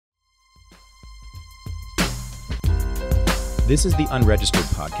This is the Unregistered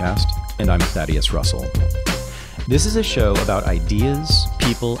podcast, and I'm Thaddeus Russell. This is a show about ideas,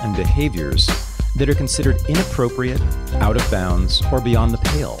 people, and behaviors that are considered inappropriate, out of bounds, or beyond the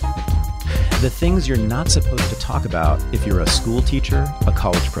pale. The things you're not supposed to talk about if you're a school teacher, a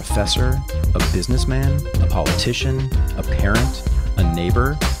college professor, a businessman, a politician, a parent, a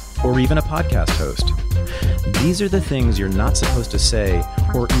neighbor, or even a podcast host. These are the things you're not supposed to say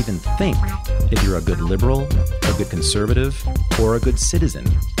or even think if you're a good liberal, a good conservative, or a good citizen.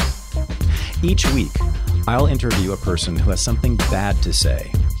 Each week, I'll interview a person who has something bad to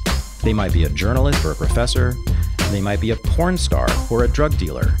say. They might be a journalist or a professor. They might be a porn star or a drug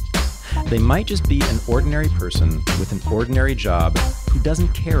dealer. They might just be an ordinary person with an ordinary job who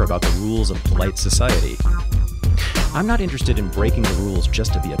doesn't care about the rules of polite society. I'm not interested in breaking the rules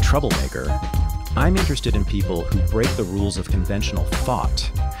just to be a troublemaker. I'm interested in people who break the rules of conventional thought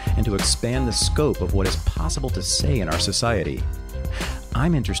and to expand the scope of what is possible to say in our society.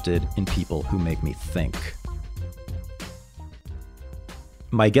 I'm interested in people who make me think.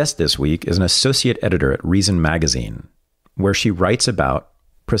 My guest this week is an associate editor at Reason Magazine, where she writes about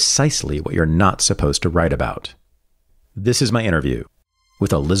precisely what you're not supposed to write about. This is my interview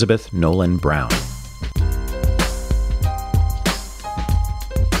with Elizabeth Nolan Brown.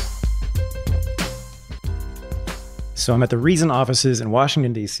 So I'm at the Reason offices in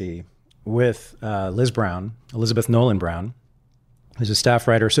Washington, D.C. with Elizabeth Nolan Brown, who's a staff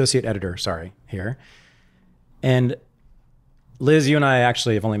writer, associate editor, here. And Liz, you and I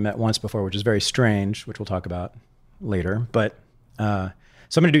actually have only met once before, which is very strange, which we'll talk about later. But so I'm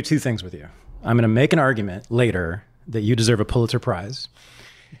going to do two things with you. I'm going to make an argument later that you deserve a Pulitzer Prize.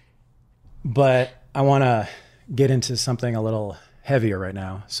 But I want to get into something a little heavier right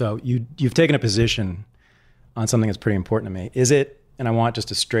now. So you've taken a position on something that's pretty important to me. Is it, and I want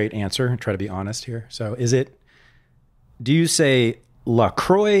just a straight answer, try to be honest here. So do you say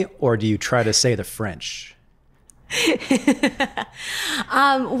LaCroix or do you try to say the French?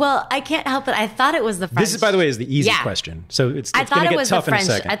 Well, I can't help it. I thought it was the French. This is, by the way, is the easy question. So it's going to get tough in a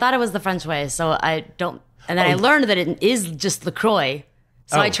second. I thought it was the French way. So I don't, and then I learned that it is just LaCroix.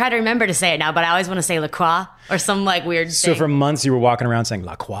 So I try to remember to say it now, but I always want to say LaCroix or some like weird thing. So for months you were walking around saying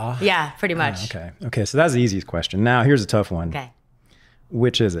LaCroix? Yeah, pretty much. Okay. So that's the easiest question. Now here's a tough one. Okay.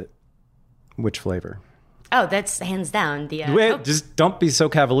 Which is it? Which flavor? Oh, that's hands down the. Wait, just don't be so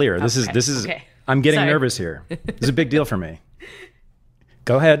cavalier. This is. Okay. I'm getting nervous here. This is a big deal for me.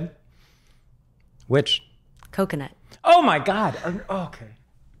 Go ahead. Which? Coconut. Oh my God. Okay.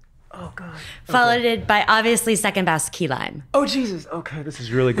 Oh God. Followed by obviously second best key lime. Oh Jesus. Okay, this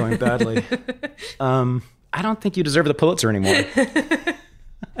is really going badly. I don't think you deserve the Pulitzer anymore.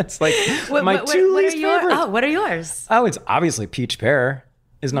 It's like my two least favorites. Oh, what are yours? Oh, it's obviously peach pear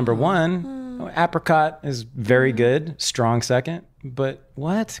is number one. Apricot is very good, strong second. But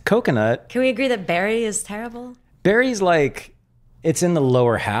what? Coconut? Can we agree that berry is terrible? Berry's like, it's in the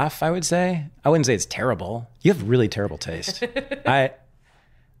lower half, I would say. I wouldn't say it's terrible. You have really terrible taste.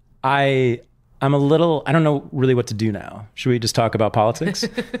 I'm a little, I don't know really what to do now. Should we just talk about politics?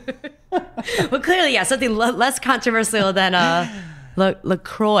 Well, clearly, yeah, something less controversial than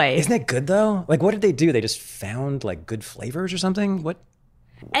LaCroix. Isn't it good though? Like, what did they do? They just found like good flavors or something? What?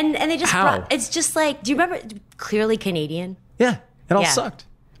 And they just it's just like, do you remember Clearly Canadian? Yeah, it all sucked.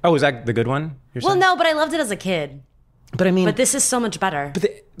 Oh, is that the good one? Well, no, but I loved it as a kid. But I mean, but this is so much better.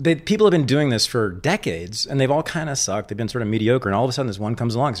 But the people have been doing this for decades, and they've all kind of sucked. They've been sort of mediocre, and all of a sudden, this one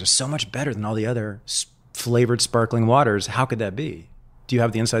comes along. It's so much better than all the other flavored sparkling waters. How could that be? Do you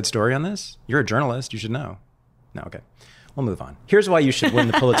have the inside story on this? You're a journalist. You should know. No, okay. We'll move on. Here's why you should win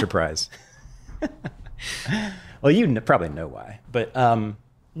the Pulitzer Prize. Well, you probably know why, but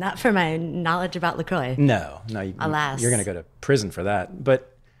not for my knowledge about LaCroix. No. Alas, you're going to go to prison for that.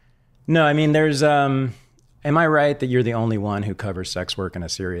 But no, I mean, there's. Am I right that you're the only one who covers sex work in a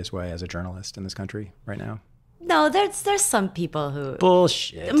serious way as a journalist in this country right now? No, there's some people who...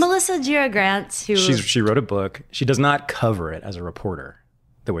 Bullshit. Melissa Gira Grant, who... She wrote a book. She does not cover it as a reporter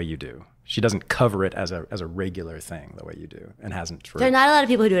the way you do. She doesn't cover it as a regular thing the way you do, and hasn't for... There are not a lot of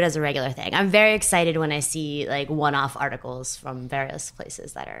people who do it as a regular thing. I'm very excited when I see like one-off articles from various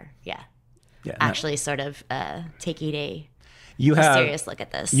places that are, actually sort of taking a serious look at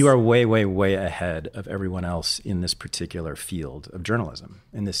this. You are way, way, way ahead of everyone else in this particular field of journalism,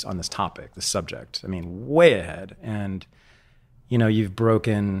 on this topic, this subject. I mean, way ahead. And, you've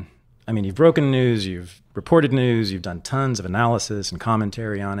broken news, you've reported news, you've done tons of analysis and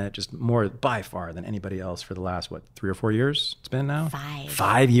commentary on it, just more by far than anybody else for the last, 3 or 4 years it's been now? 5.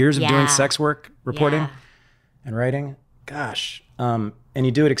 5 years of doing sex work reporting and writing. Gosh. And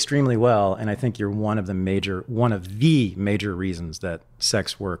you do it extremely well. And I think you're one of the major reasons that the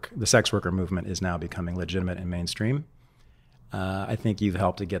sex worker movement is now becoming legitimate and mainstream. I think you've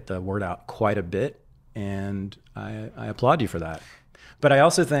helped to get the word out quite a bit, and I applaud you for that. But I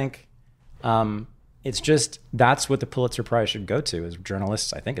also think it's just, that's what the Pulitzer Prize should go to, is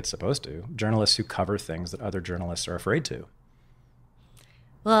journalists. I think it's supposed to. Journalists who cover things that other journalists are afraid to.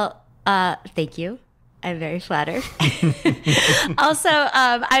 Well, thank you. I'm very flattered. Also,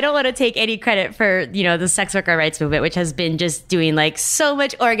 I don't want to take any credit for, the sex worker rights movement, which has been just doing like so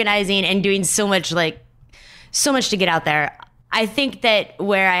much organizing and doing so much to get out there. I think that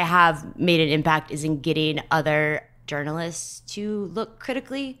where I have made an impact is in getting other journalists to look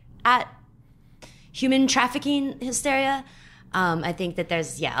critically at human trafficking hysteria. I think that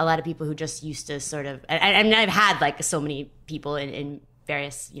there's, a lot of people who just used to sort of, and I've had like so many people in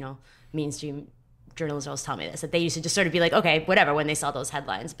various, mainstream journalists tell me this, that they used to just sort of be like, okay, whatever, when they saw those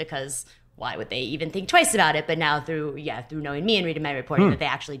headlines, because why would they even think twice about it? But now through knowing me and reading my reporting, that they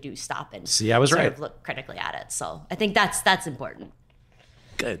actually do stop and see, I was right. Of look critically at it. So I think that's important.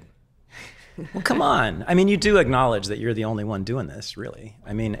 Good. Well, come on. I mean, you do acknowledge that you're the only one doing this, really.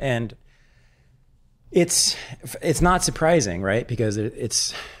 I mean, and it's not surprising, right? Because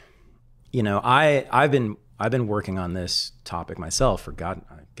it's I've been working on this topic myself for I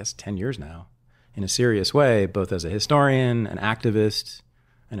guess 10 years now, in a serious way, both as a historian, an activist,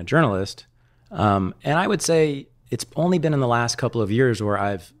 and a journalist. And I would say it's only been in the last couple of years where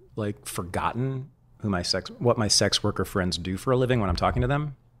I've forgotten what my sex worker friends do for a living when I'm talking to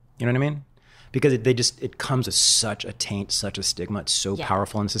them. You know what I mean? Because it comes as such a taint, such a stigma. It's so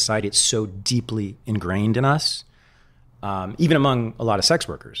powerful in society. It's so deeply ingrained in us, even among a lot of sex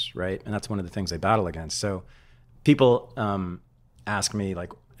workers, right? And that's one of the things they battle against. So people ask me,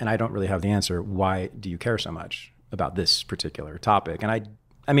 and I don't really have the answer, why do you care so much about this particular topic? And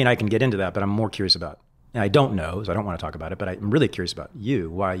I mean, I can get into that, but I'm more curious about, and I don't know, so I don't want to talk about it, but I'm really curious about you,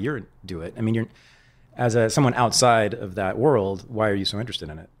 why you do it. I mean, as someone outside of that world, why are you so interested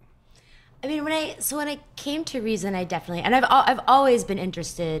in it? I mean, when I came to Reason, I definitely, and I've always been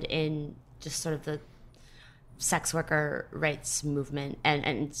interested in just sort of the sex worker rights movement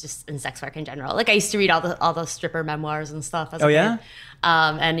and just in sex work in general. I used to read all the stripper memoirs and stuff. Oh yeah.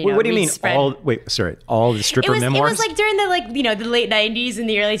 And what do you mean? All the stripper memoirs? It was during the late 90s and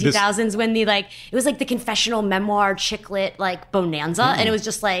the early 2000s when it was the confessional memoir chick lit bonanza, and it was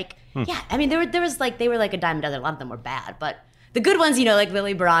just yeah. I mean, they were a dime a dozen. A lot of them were bad, but the good ones, like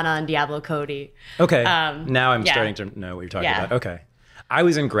Lily Barana and Diablo Cody. Okay. Now I'm starting to know what you're talking about. Okay. I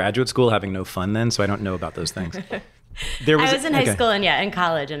was in graduate school having no fun then, so I don't know about those things. I was in high school and in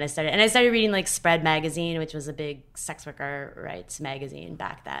college, and I started reading Spread magazine, which was a big sex worker rights magazine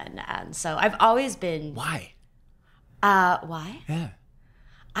back then. And so I've always been. Why? Why? Yeah.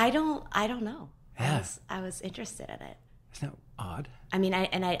 I don't know. Yeah. I was interested in it. Isn't that odd? I mean,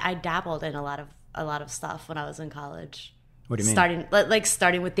 I dabbled in a lot of stuff when I was in college. What do you mean?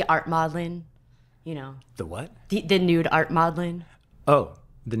 Starting with the art modeling, The what? The nude art modeling. Oh,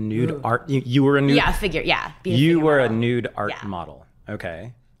 the nude art. You were a nude. Yeah, figure. Yeah, you were a nude art model.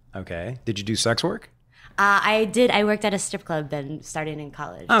 Okay. Did you do sex work? I did. I worked at a strip club then, starting in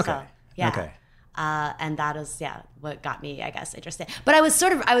college. Okay. So, yeah. Okay. And that is what got me, I guess, interested. But I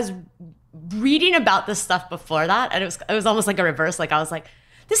was reading about this stuff before that, and it was almost like a reverse. I was like,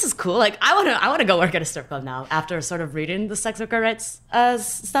 this is cool. I want to go work at a strip club now after sort of reading the sex worker rights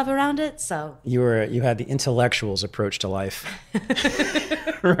stuff around it. So you had the intellectual's approach to life,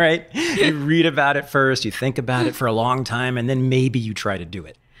 right? You read about it first, you think about it for a long time, and then maybe you try to do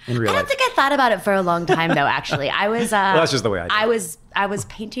it in real life. I don't think I thought about it for a long time though. Actually, I was. Well, that's just the way I do it. I was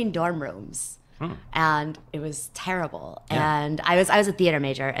painting dorm rooms, and it was terrible. Yeah. And I was a theater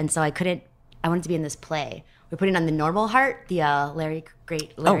major, and so I wanted to be in this play. We're putting on The Normal Heart, the Larry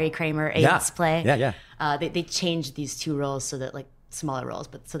Kramer AIDS play. Yeah. They changed these two roles so that smaller roles,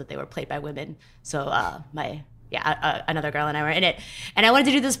 but so that they were played by women. So another girl and I were in it, and I wanted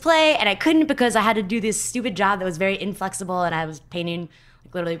to do this play, and I couldn't because I had to do this stupid job that was very inflexible, and I was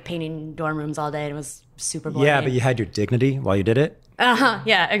literally painting dorm rooms all day, and it was super boring. Yeah, but you had your dignity while you did it.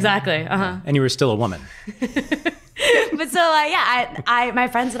 Yeah, exactly. And you were still a woman. But so my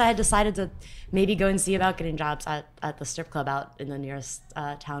friends and I had decided to maybe go and see about getting jobs at the strip club out in the nearest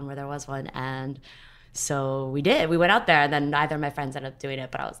town where there was one. And so we did. We went out there, and then neither of my friends ended up doing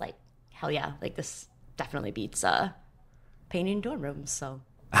it. But I was like, hell yeah, this definitely beats painting dorm rooms. So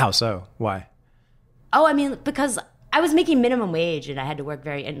how so? Why? Oh, I mean, because I was making minimum wage, and I had to work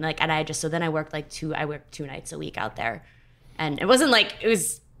then I worked I worked 2 nights a week out there, and it wasn't it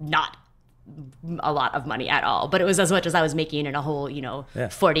was not a lot of money at all, but it was as much as I was making in a whole,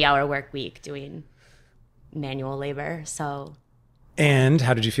 40-hour work week doing manual labor. So. And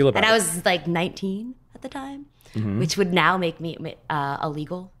how did you feel about it? And I was like 19 at the time, which would now make me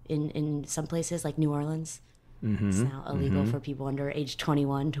illegal in some places like New Orleans. It's now illegal for people under age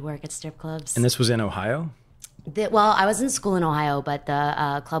 21 to work at strip clubs. And this was in Ohio? Well, I was in school in Ohio, but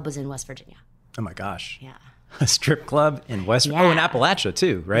the club was in West Virginia. Oh my gosh. Yeah. A strip club in West Virginia. Oh, in Appalachia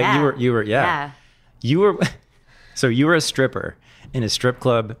too, right? Yeah. You were so you were a stripper in a strip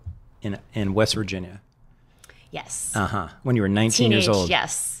club in West Virginia. Yes. When you were 19 years old.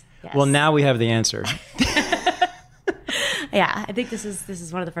 Yes. Well, now we have the answer. Yeah, I think this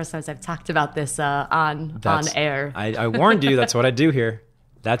is one of the first times I've talked about this on air. I warned you. That's what I do here.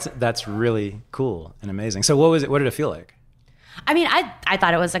 That's really cool and amazing. So what did it feel like? I mean, I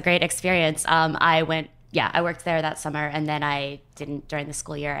thought it was a great experience. I worked there that summer, and then I didn't during the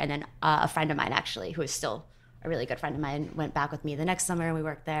school year. And then a friend of mine, actually, who is still a really good friend of mine, went back with me the next summer, and we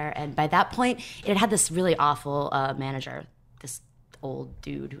worked there. And by that point, it had this really awful manager, this old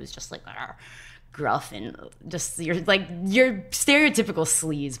dude who was just like gruff and just your stereotypical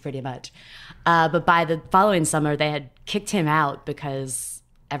sleaze, pretty much. But by the following summer, they had kicked him out because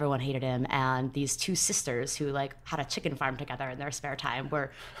everyone hated him, and these two sisters who like had a chicken farm together in their spare time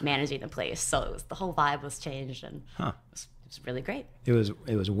were managing the place. So the whole vibe was changed, and it was really great. It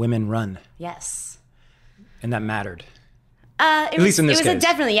was women run. Yes, and that mattered. At least in this case. It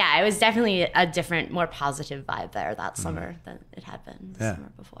was definitely a different, more positive vibe there that summer than it had been the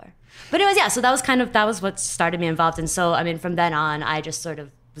summer before. But it was so that was what started me involved. And so I mean, from then on, I just sort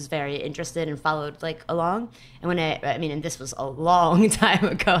of was very interested and followed like along. And when and this was a long time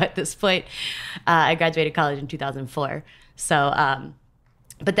ago at this point. I graduated college in 2004. So,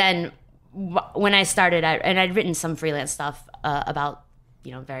 but then when I started, and I'd written some freelance stuff about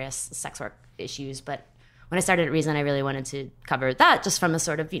various sex work issues, but when I started at Reason, I really wanted to cover that just from a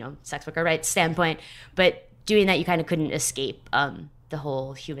sort of sex worker rights standpoint. But doing that, you kind of couldn't escape the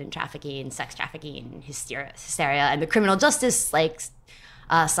whole human trafficking, sex trafficking, hysteria, and the criminal justice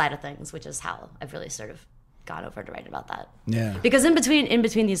side of things, which is how I've really sort of gone over to write about that. Yeah. Because in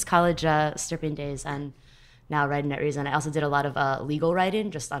between these college stripping days and now writing at Reason, I also did a lot of legal writing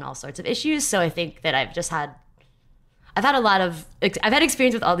just on all sorts of issues. So I think that I've had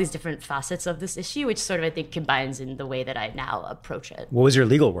experience with all these different facets of this issue, which sort of I think combines in the way that I now approach it. What was your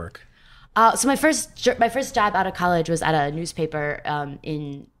legal work? So my first job out of college was at a newspaper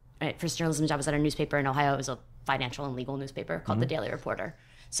my first journalism job was at a newspaper in Ohio. It was a financial and legal newspaper called the Daily Reporter.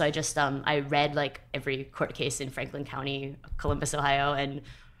 So I just I read like every court case in Franklin County, Columbus, Ohio, and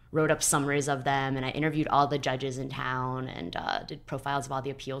wrote up summaries of them. And I interviewed all the judges in town and did profiles of all the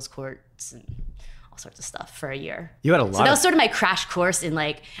appeals courts and all sorts of stuff for a year. You had a lot. So that was sort of my crash course in and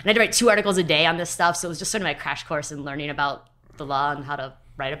I had to write 2 articles a day on this stuff. So it was just sort of my crash course in learning about the law and how to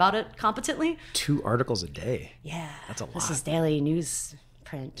write about it competently. 2 articles a day. Yeah, that's a lot. This is daily news.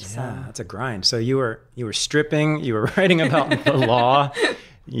 Print, yeah, that's a grind. So you were stripping, you were writing about the law,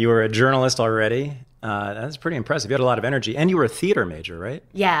 you were a journalist already. That's pretty impressive. You had a lot of energy, and you were a theater major, right?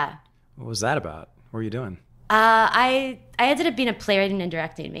 Yeah. What was that about? What were you doing? I ended up being a playwriting and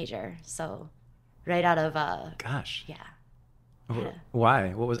directing major. So right out of gosh. Yeah. Why?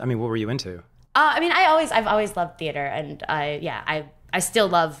 What were you into? I've always loved theater, and I still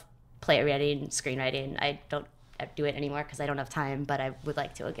love playwriting, screenwriting. I don't do it anymore because I don't have time, but I would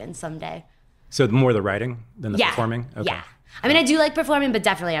like to again someday. So more the writing than the performing? Okay. Yeah. I do like performing, but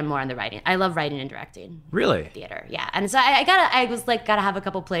definitely I'm more on the writing. I love writing and directing. Really? Theater, yeah. And so I was gotta have a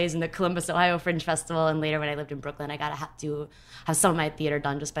couple plays in the Columbus, Ohio Fringe Festival, and later when I lived in Brooklyn, I gotta have some of my theater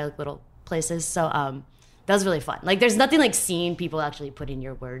done just by little places. So that was really fun. There's nothing like seeing people actually putting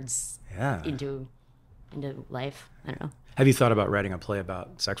your words into life. I don't know. Have you thought about writing a play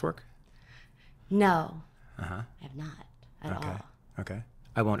about sex work? No. I have not at all. Okay.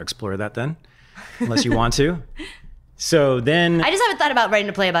 I won't explore that then, unless you want to. So then... I just haven't thought about writing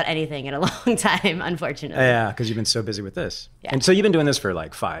a play about anything in a long time, unfortunately. Yeah, because you've been so busy with this. Yeah. And so you've been doing this for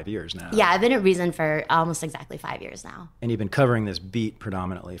 5 years now. Yeah, I've been at Reason for almost exactly 5 years now. And you've been covering this beat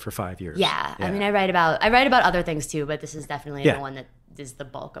predominantly for 5 years. Yeah. I write about other things too, but this is definitely the one that is the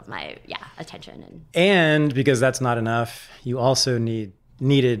bulk of my attention. And because that's not enough, you also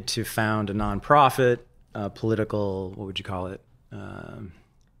needed to found a nonprofit, political, what would you call it?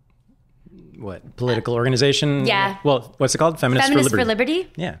 Political organization? Yeah. Well, what's it called? Feminists for Liberty.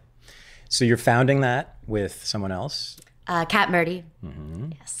 Yeah. So you're founding that with someone else? Kat Murdy.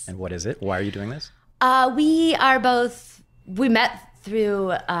 Mm-hmm. Yes. And what is it? Why are you doing this? We met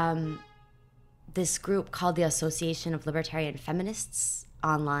through this group called the Association of Libertarian Feminists.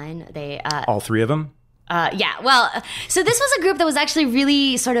 online. They all three of them. Yeah, well, so this was a group that was actually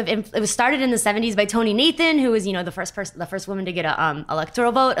really sort of, it was started in the 70s by Toni Nathan, who was, the first woman to get a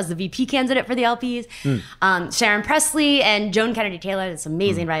electoral vote as the VP candidate for the LPs. Sharon Presley and Joan Kennedy Taylor, this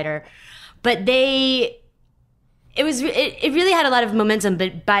amazing writer. But it really had a lot of momentum,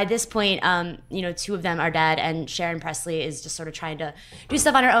 but by this point, two of them are dead, and Sharon Presley is just sort of trying to do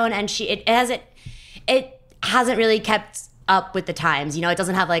stuff on her own, and it hasn't really kept up with the times. It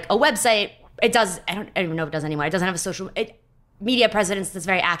doesn't have like a website. It does. I don't even know if it does anymore. It doesn't have a social media presence that's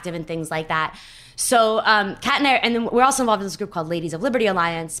very active and things like that. So Kat and I, and then we're also involved in this group called Ladies of Liberty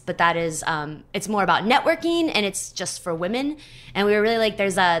Alliance, but that is it's more about networking, and it's just for women. And we were really like,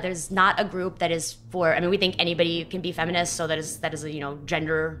 there's not a group that is for. I mean, we think anybody can be feminist, so that is a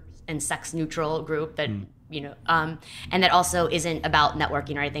gender and sex neutral group that and that also isn't about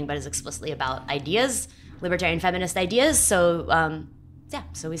networking or anything, but is explicitly about ideas, libertarian feminist ideas. So.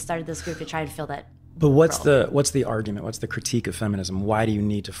 So we started this group to try and fill that. But what's the argument? What's the critique of feminism? Why do you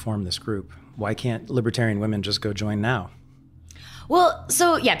need to form this group? Why can't libertarian women just go join now? Well,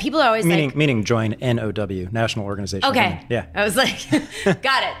 so people are always meaning join NOW, National Organization of Women. Yeah, I was like,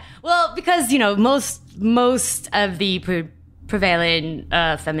 got it. Well, because most of the prevailing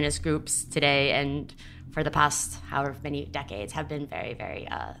feminist groups today and for the past however many decades have been very, very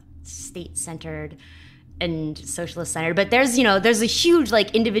state-centered and socialist-centered, but there's a huge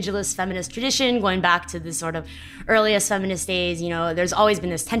individualist feminist tradition going back to the sort of earliest feminist days. There's always been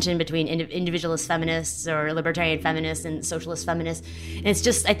this tension between individualist feminists or libertarian feminists and socialist feminists, and it's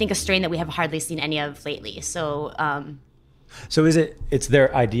just, I think, a strain that we have hardly seen any of lately. So, so it's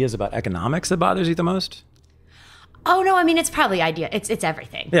their ideas about economics that bothers you the most? Oh no! I mean, it's probably idea. It's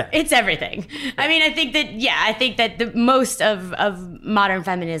everything. Yeah, it's everything. I mean, I think that the most of modern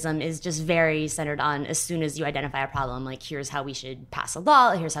feminism is just very centered on, as soon as you identify a problem, like, here's how we should pass a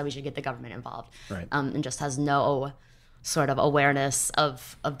law, here's how we should get the government involved, right? And just has no sort of awareness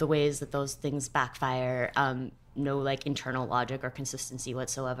of the ways that those things backfire. No internal logic or consistency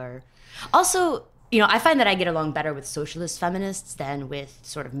whatsoever. Also, I find that I get along better with socialist feminists than with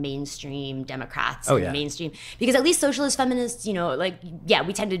sort of mainstream Democrats mainstream, because at least socialist feminists,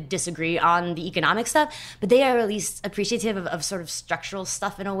 we tend to disagree on the economic stuff, but they are at least appreciative of sort of structural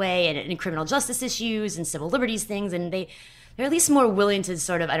stuff in a way, and criminal justice issues and civil liberties things, and they're at least more willing to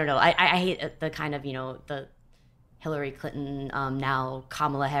sort of, I don't know, I hate the kind of, the Hillary Clinton, now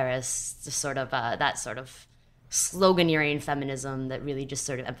Kamala Harris, just sort of that sort of sloganeering feminism that really just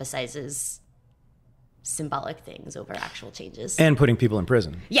sort of emphasizes symbolic things over actual changes. And putting people in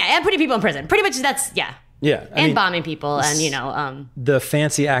prison. Yeah, and putting people in prison. Pretty much that's, yeah. Yeah. I mean, bombing people and, the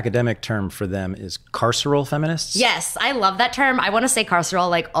fancy academic term for them is carceral feminists. Yes, I love that term. I want to say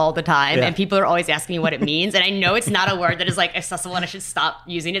carceral all the time, and people are always asking me what it means. And I know it's not a word that is accessible, and I should stop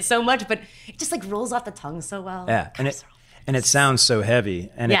using it so much, but it just rolls off the tongue so well. Yeah, and it sounds so heavy,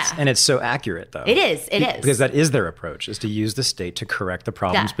 and it's so accurate, though. It is. Because that is their approach, is to use the state to correct the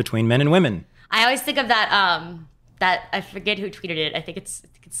problems between men and women. I always think of that, that I forget who tweeted it. I think it's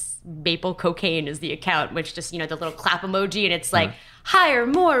Maple Cocaine is the account, which just, the little clap emoji, and it's hire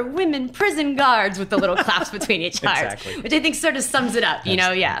more women prison guards with the little claps between each hires, exactly. Which I think sort of sums it up,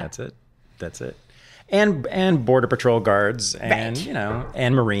 That's it. And Border Patrol guards and,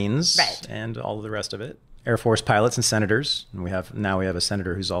 and Marines and all of the rest of it. Air Force pilots and senators. And we have a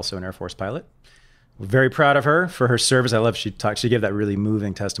senator who's also an Air Force pilot. We're very proud of her for her service. I love she gave that really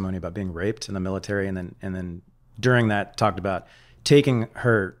moving testimony about being raped in the military, and then during that talked about taking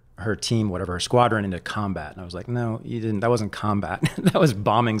her team, whatever, her squadron, into combat. And I was like, no, you didn't. That wasn't combat. That was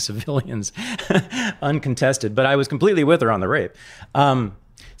bombing civilians, uncontested. But I was completely with her on the rape.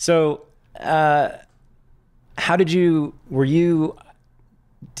 So how did you? Were you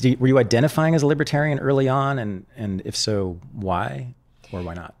identifying as a libertarian early on, and if so, why or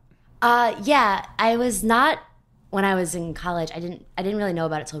why not? Yeah, I was not when I was in college. I didn't really know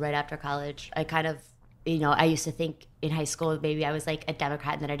about it till right after college. I kind of, I used to think in high school maybe I was a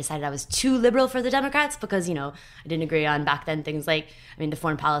Democrat, and then I decided I was too liberal for the Democrats because, I didn't agree on back then things the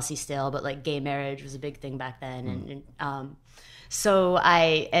foreign policy still, but gay marriage was a big thing back then. And so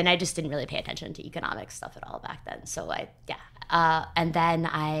I just didn't really pay attention to economic stuff at all back then. So and then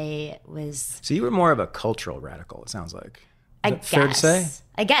I was... So you were more of a cultural radical, it sounds like. Fair to say?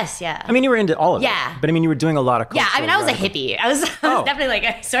 I guess, yeah. I mean, you were into all of it. Yeah. But I mean, you were doing a lot of cultural I was a hippie. I was definitely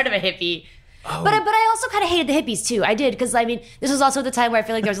sort of a hippie. Oh. But I also kind of hated the hippies too. I did, because this was also the time where I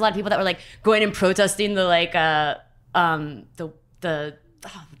feel like there was a lot of people that were going and protesting the the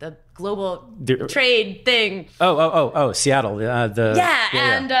global trade thing. Seattle.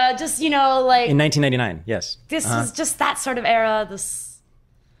 Just in 1999. Yes. This was just that sort of era.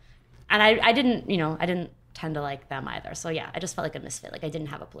 and I didn't tend to like them either. So yeah, I just felt like a misfit. Like I didn't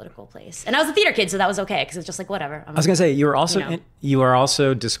have a political place, and I was a theater kid, so that was okay because it's just like whatever. I was gonna say you were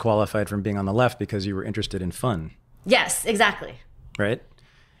also disqualified from being on the left because you were interested in fun. Yes, exactly. Right,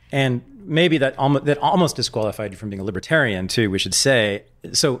 and maybe that almost disqualified you from being a libertarian too. We should say.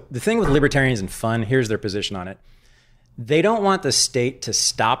 So the thing with libertarians and fun, here's their position on it. They don't want the state to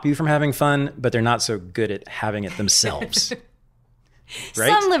stop you from having fun, but they're not so good at having it themselves. Right?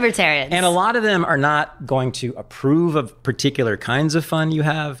 Some libertarians. And a lot of them are not going to approve of particular kinds of fun you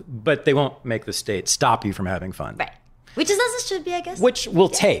have, but they won't make the state stop you from having fun. Right. Which is as it should be, I guess. Which we'll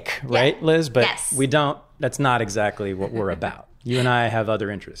take, right, Liz? But we don't, that's not exactly what we're about. You and I have other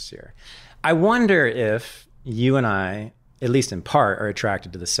interests here. I wonder if you and I, at least in part, are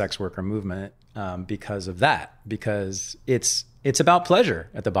attracted to the sex worker movement because of that. Because it's about pleasure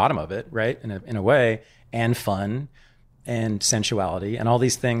at the bottom of it, right? In a way, and fun. And sensuality and all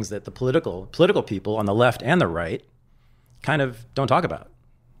these things that the political people on the left and the right kind of don't talk about.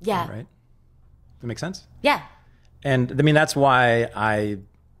 Yeah. Right? Does that make sense? Yeah. And I mean, that's why I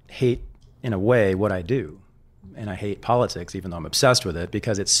hate, in a way, what I do. And I hate politics, even though I'm obsessed with it,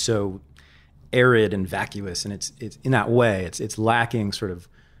 because it's so arid and vacuous. And it's in that way, it's lacking sort of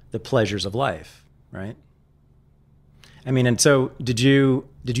the pleasures of life, right? I mean, and so did you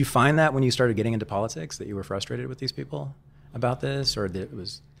find that when you started getting into politics that you were frustrated with these people about this, or that it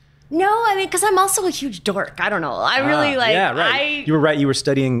was? No, I mean, because I'm also a huge dork. I don't know. I really like. Yeah, right. You were right. You were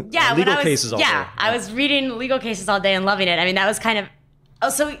studying legal cases all day. Yeah, I was reading legal cases all day and loving it. I mean, that was kind of. Oh,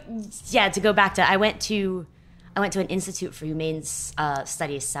 so yeah. To go back to, I went to an Institute for Humane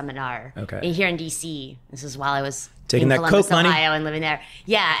Studies seminar here in DC. This is while I was taking in that Columbus, Coke money, Ohio, and living there.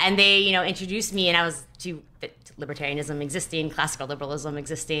 Yeah, and they introduced me, and I was to libertarianism existing, classical liberalism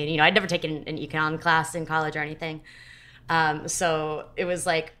existing. I'd never taken an econ class in college or anything. So it was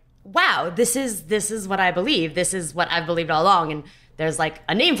like, wow, this is what I believe. This is what I've believed all along. And there's like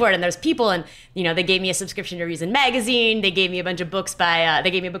a name for it, and there's people, and they gave me a subscription to Reason magazine. They gave me a bunch of books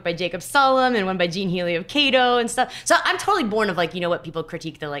they gave me a book by Jacob Sullum and one by Jean Healy of Cato and stuff. So I'm totally born of like, what people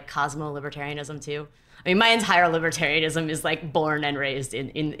critique the like cosmo libertarianism too. I mean, my entire libertarianism is like born and raised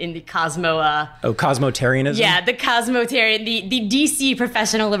in the cosmo. Cosmotarianism? Yeah, the cosmotarian, the DC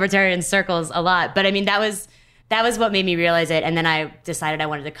professional libertarian circles a lot. But I mean, that was what made me realize it. And then I decided I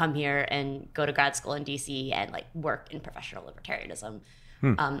wanted to come here and go to grad school in DC and like work in professional libertarianism.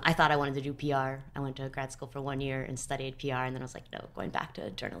 I thought I wanted to do PR. I went to grad school for 1 year and studied PR. And then I was like, no, going back to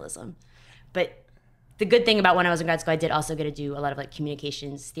journalism. But the good thing about when I was in grad school, I did also get to do a lot of like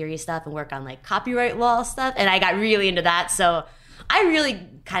communications theory stuff and work on like copyright law stuff. And I got really into that. So I really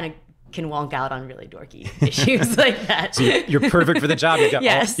kind of can wonk out on really dorky issues like that. So you're perfect for the job.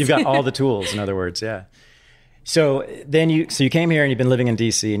 You've got all the tools, in other words. Yeah. So then you came here and you've been living in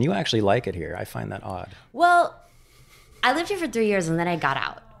DC and you actually like it here. I find that odd. Well, I lived here for 3 years and then I got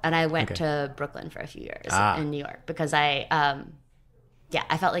out and I went to Brooklyn for a few years in New York because I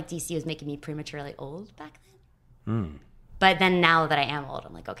felt like DC was making me prematurely old back then. But then now that I am old,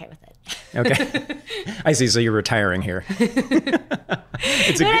 I'm like, okay with it. Okay. I see. So you're retiring here. I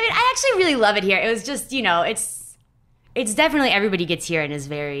actually really love it here. It was just, it's definitely everybody gets here and is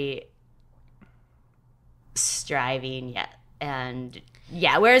very striving yet. And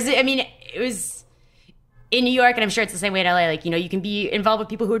yeah, whereas, it was in New York, and I'm sure it's the same way in LA, like, you can be involved with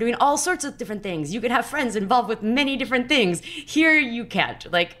people who are doing all sorts of different things. You can have friends involved with many different things. Here, you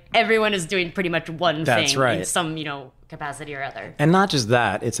can't. Like, everyone is doing pretty much one thing in some, capacity or other. And not just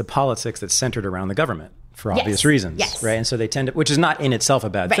that, it's a politics that's centered around the government for obvious reasons, right? And so they tend to, which is not in itself a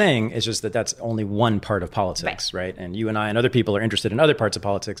bad thing, it's just that that's only one part of politics, right? And you and I and other people are interested in other parts of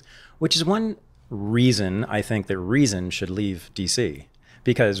politics, which is one reason I think that Reason should leave DC.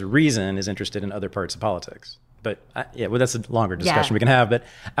 Because Reason is interested in other parts of politics. But that's a longer discussion we can have. But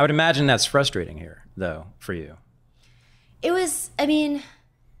I would imagine that's frustrating here, though, for you. It was, I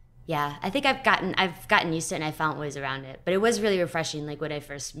think I've gotten used to it and I found ways around it. But it was really refreshing, like when I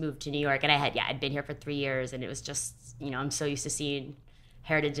first moved to New York. And I'd been here for 3 years and it was just, I'm so used to seeing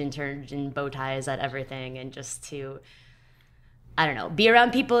heritage interns and bow ties at everything. And just to, be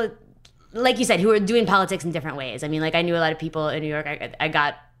around people, like you said, who are doing politics in different ways. I knew a lot of people in New York. I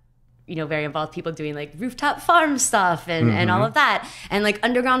got, very involved people doing like rooftop farm stuff and all of that. And like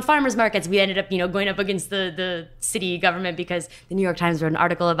underground farmers markets. We ended up, going up against the city government because the New York Times wrote an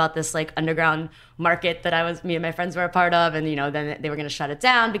article about this like underground market that me and my friends were a part of. And, then they were going to shut it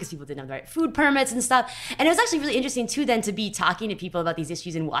down because people didn't have the right food permits and stuff. And it was actually really interesting too then to be talking to people about these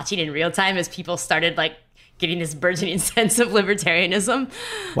issues and watching in real time as people started like getting this burgeoning sense of libertarianism.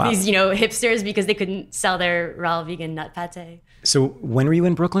 Wow. These, hipsters, because they couldn't sell their raw vegan nut pate. So when were you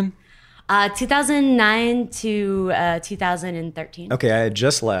in Brooklyn? 2009 to 2013. Okay, I had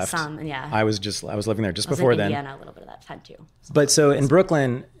just left. Yeah. I was living there just before then. Indiana a little bit of that time too. But so in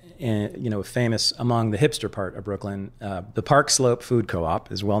Brooklyn, famous among the hipster part of Brooklyn, the Park Slope Food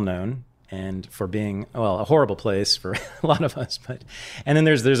Co-op is well known, and for being a horrible place for a lot of us. And then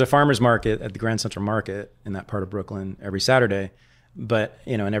there's a farmers market at the Grand Central Market in that part of Brooklyn every Saturday. But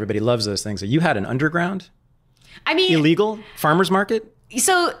and everybody loves those things. So you had an underground, illegal farmers market.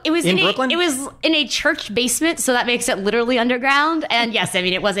 So it was in Brooklyn? It was in a church basement, so that makes it literally underground. And yes, it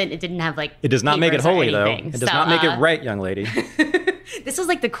didn't have It does not make it holy though. It does not make it right, young lady. This was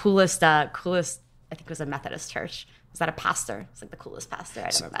like the coolest. I think it was a Methodist church. Was that a pastor? It's like the coolest pastor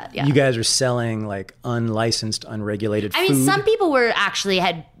I'd ever met. Yeah. You guys are selling like unlicensed, unregulated food? Some people were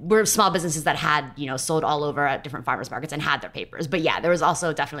small businesses that had, sold all over at different farmers markets and had their papers. But yeah, there was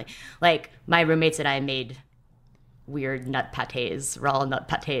also definitely like my roommates and I made weird nut patés, raw nut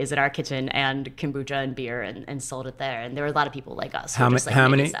patés in our kitchen and kombucha and beer and sold it there. And there were a lot of people like us. How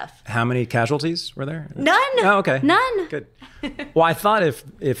many casualties were there? None. Oh, okay. None. Good. Well, I thought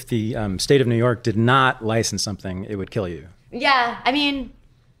if the state of New York did not license something, it would kill you. Yeah.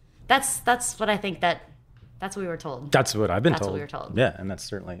 That's what I think that's what we were told. That's what I've been told. That's what we were told. Yeah. And that's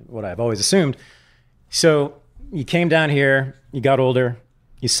certainly what I've always assumed. So you came down here, you got older,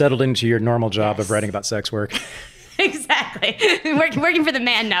 you settled into your normal job of writing about sex work. Exactly. Working for the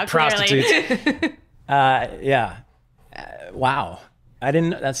man now, clearly. Prostitutes. Wow.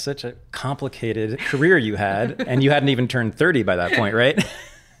 That's such a complicated career you had, and you hadn't even turned 30 by that point, right?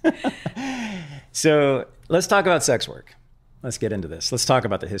 So let's talk about sex work. Let's get into this. Let's talk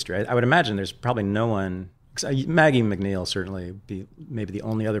about the history. I would imagine there's probably no one, Maggie McNeil certainly be maybe the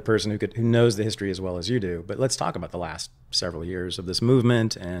only other person who knows the history as well as you do, but let's talk about the last several years of this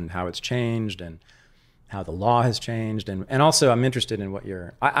movement and how it's changed and how the law has changed. And also I'm interested in what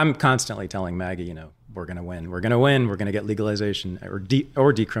I'm constantly telling Maggie, we're going to win. We're going to win. We're going to get legalization or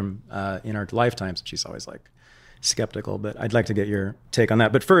decrim in our lifetimes. And she's always like skeptical, but I'd like to get your take on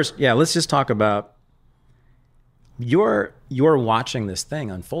that. But first, let's just talk about you're watching this thing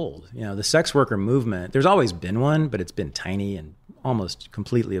unfold. The sex worker movement, there's always been one, but it's been tiny and almost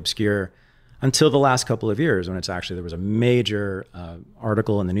completely obscure until the last couple of years when there was a major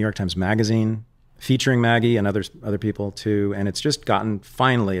article in the New York Times Magazine featuring Maggie and other people too. And it's just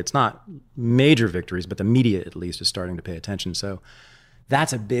finally, it's not major victories, but the media at least is starting to pay attention. So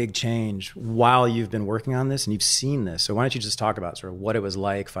that's a big change while you've been working on this and you've seen this. So why don't you just talk about sort of what it was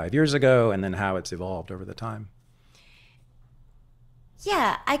like 5 years ago and then how it's evolved over the time?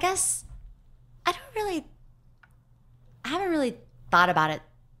 Yeah, I guess I haven't really thought about it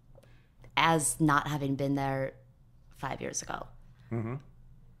as not having been there 5 years ago. Mm-hmm.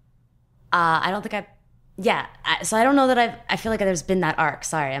 I don't think so I don't know that I feel like there's been that arc.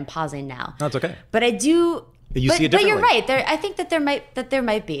 Sorry, I'm pausing now. No, it's okay. But I do. See it differently. But you're right. I think that there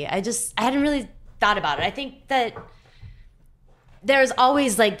might be. I hadn't really thought about it. I think that there's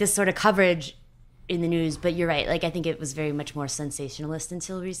always like this sort of coverage in the news, but you're right. Like I think it was very much more sensationalist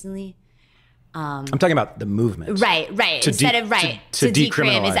until recently. I'm talking about the movement. Right. To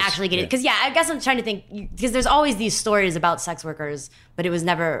decrim is actually getting, because I guess I'm trying to think, because there's always these stories about sex workers, but it was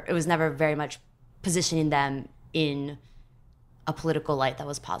never very much positioning them in a political light that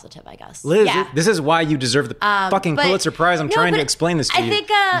was positive, I guess. Liz, this is why you deserve the fucking Pulitzer Prize. I'm trying to explain this to you. Think,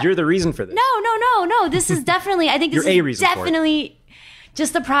 you're the reason for this. No. This is definitely, I think this is definitely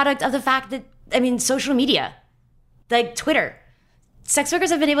just the product of the fact that, social media, like Twitter. Sex workers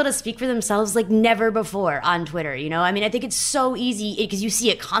have been able to speak for themselves like never before on Twitter, I think it's so easy because you see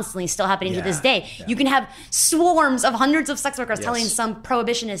it constantly still happening to this day. Yeah. You can have swarms of hundreds of sex workers telling some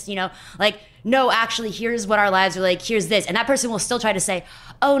prohibitionist, no, actually, here's what our lives are like, here's this. And that person will still try to say,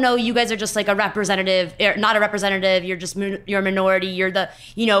 oh, no, you guys are just like a representative, not a representative, you're a minority, you're the,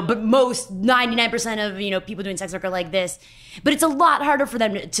 but most 99% of, people doing sex work are like this. But it's a lot harder for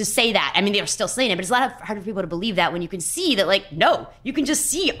them to say that. They're still saying it, but it's a lot harder for people to believe that when you can see that, no, you can just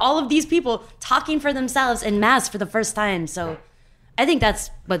see all of these people talking for themselves en masse for the first time. So I think that's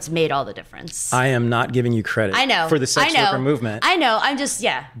what's made all the difference. I am not giving you credit for the sex worker movement. I know. I'm just,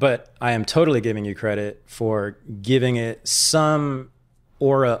 But I am totally giving you credit for giving it some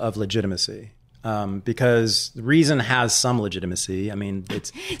aura of legitimacy. Because reason has some legitimacy.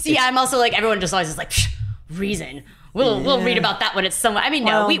 I'm also like, everyone just always is like, reason. We'll read about that when it's somewhere.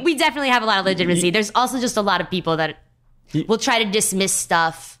 No, we definitely have a lot of legitimacy. There's also just a lot of people that will try to dismiss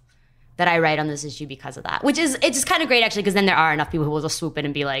stuff that I write on this issue because of that, it's just kind of great actually, because then there are enough people who will just swoop in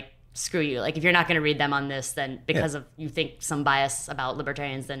and be like, screw you. Like if you're not going to read them on this, then because of you think some bias about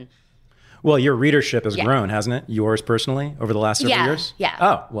libertarians, then. Well, your readership has Yeah. grown, hasn't it? Yours personally over the last several years? Yeah.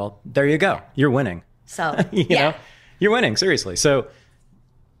 Oh, well, there you go. Yeah. You're winning. So, you know, you're winning, seriously. So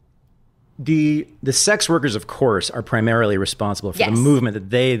the sex workers, of course, are primarily responsible for the Yes. movement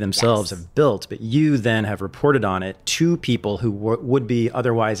that they themselves Yes. have built, but you then have reported on it to people who would be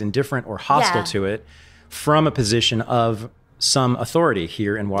otherwise indifferent or hostile Yeah. to it from a position of some authority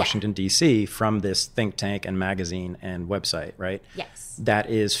here in Washington, D.C., from this think tank and magazine and website, right? Yes. That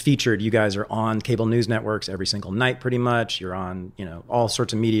is featured. You guys are on cable news networks every single night, pretty much. You're on, all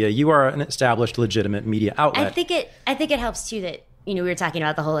sorts of media. You are an established, legitimate media outlet. I think it helps too that, we were talking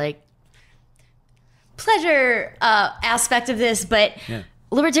about the whole like pleasure aspect of this, but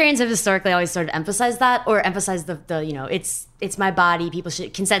libertarians have historically always sort of emphasized that, or emphasized the it's my body.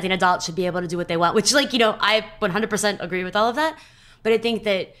 Consenting adults should be able to do what they want, which I 100% agree with all of that. But I think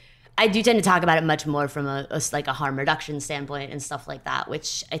that I do tend to talk about it much more from a harm reduction standpoint and stuff like that,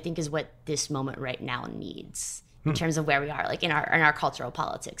 which I think is what this moment right now needs in terms of where we are, like in our cultural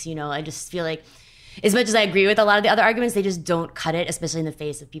politics. I just feel like, as much as I agree with a lot of the other arguments, they just don't cut it, especially in the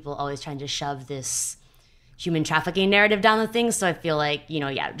face of people always trying to shove this human trafficking narrative down the thing. So I feel like,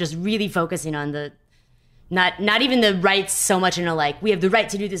 just really focusing on the, not even the rights so much in we have the right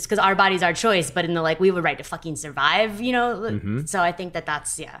to do this because our body's our choice, but in the we have a right to fucking survive, So I think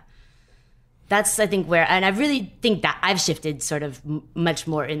that's I think where, and I really think that I've shifted sort of much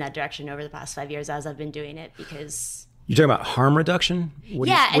more in that direction over the past 5 years as I've been doing it, because. You're talking about harm reduction? What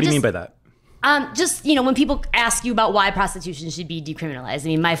do you mean by that? When people ask you about why prostitution should be decriminalized,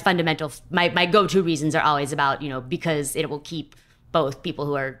 I mean, my go-to reasons are always about, because it will keep both people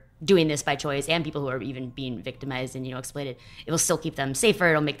who are doing this by choice and people who are even being victimized and, exploited. It will still keep them safer.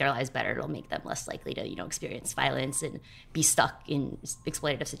 It'll make their lives better. It'll make them less likely to, experience violence and be stuck in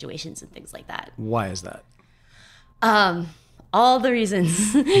exploitative situations and things like that. Why is that? All the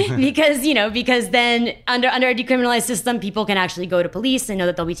reasons, because then under a decriminalized system, people can actually go to police and know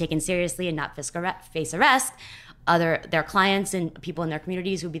that they'll be taken seriously and not face arrest. Their clients and people in their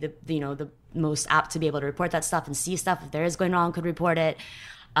communities would be the most apt to be able to report that stuff and see stuff if there is going wrong, could report it.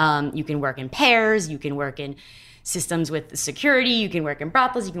 You can work in pairs, you can work in systems with security, you can work in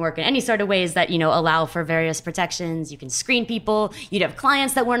brothels, you can work in any sort of ways that, allow for various protections. You can screen people. You'd have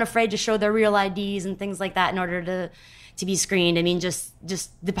clients that weren't afraid to show their real IDs and things like that in order to be screened. I mean, just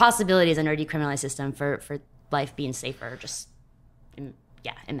the possibilities under a decriminalized system for life being safer, just,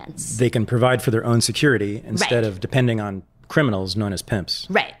 immense. They can provide for their own security instead of depending on criminals known as pimps.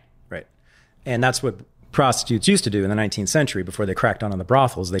 Right. Right. And that's what prostitutes used to do in the 19th century before they cracked down on the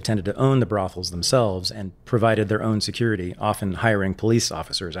brothels. They tended to own the brothels themselves and provided their own security, often hiring police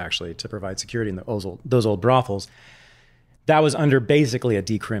officers actually to provide security in those old brothels. That was under basically a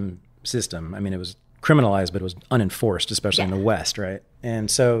decrim system. I mean, it was criminalized, but it was unenforced, especially in the West, right?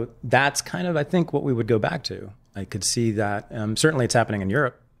 And so that's kind of, I think, what we would go back to. I could see that. Certainly it's happening in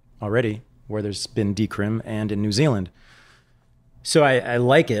Europe already, where there's been decrim, and in New Zealand. So I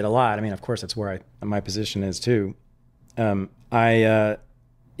like it a lot. I mean, of course, that's where my position is too. It's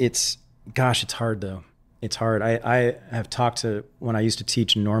hard though. It's hard. I have talked to, when I used to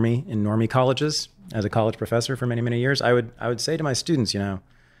teach in normie colleges as a college professor for many, many years, I would say to my students,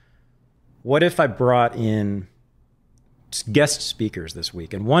 what if I brought in guest speakers this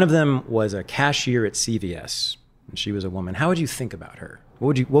week? And one of them was a cashier at CVS, and she was a woman. How would you think about her?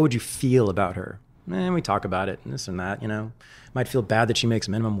 What would you feel about her? And we talk about it and this and that, Might feel bad that she makes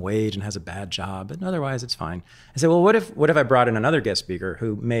minimum wage and has a bad job, but otherwise it's fine. I said, well, what if I brought in another guest speaker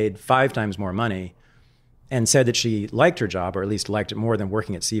who made 5 times more money and said that she liked her job, or at least liked it more than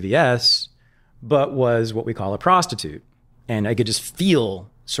working at CVS, but was what we call a prostitute? And I could just feel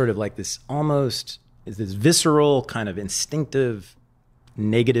sort of like this visceral kind of instinctive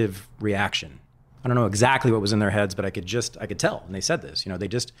negative reaction. I don't know exactly what was in their heads, but I could tell. And they said this,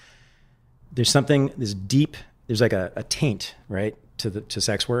 there's something, there's like a taint, right, to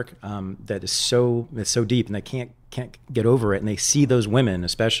sex work that is so deep, and they can't get over it. And they see those women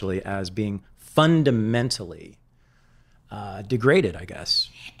especially as being fundamentally degraded, I guess.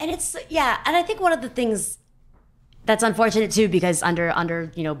 And and I think one of the things that's unfortunate too, because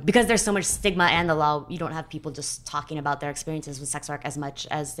because there's so much stigma and the law, you don't have people just talking about their experiences with sex work as much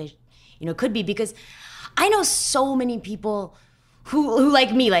as they could be. Because I know so many people who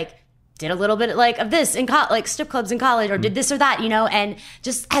like me, did a little bit of this in strip clubs in college, or did this or that, and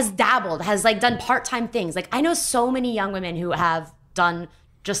just has done part-time things. I know so many young women who have done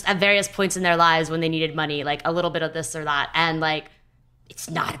just at various points in their lives when they needed money, a little bit of this or that. And it's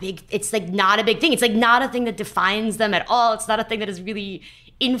not a big thing. It's not a thing that defines them at all. It's not a thing that has really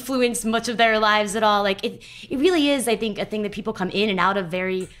influenced much of their lives at all. It really is, I think, a thing that people come in and out of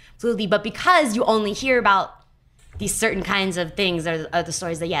very exclusively, but because you only hear about these certain kinds of things are the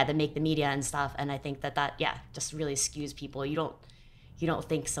stories that make the media and stuff. And I think that just really skews people. You don't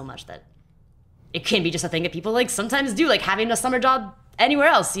think so much that it can be just a thing that people like sometimes do, like having a summer job anywhere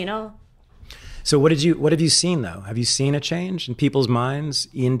else, you know? So what have you seen though? Have you seen a change in people's minds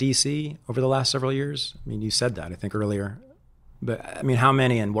in DC over the last several years? I mean, you said that I think earlier, but I mean, how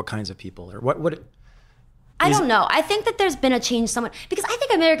many and what kinds of people, or what? I don't know. I think that there's been a change somewhat, because I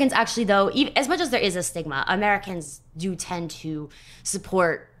think Americans actually, though, even, as much as there is a stigma, Americans do tend to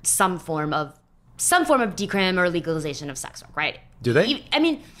support some form of decrim or legalization of sex work, right? Do they? I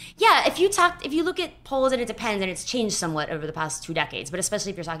mean, yeah, if you look at polls, and it depends, and it's changed somewhat over the past 2 decades, but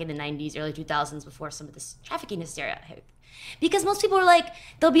especially if you're talking the 90s, early 2000s, before some of this trafficking hysteria hit. Because most people are like,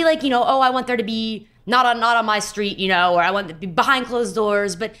 they'll be like, I want there to be not on my street, or I want to be behind closed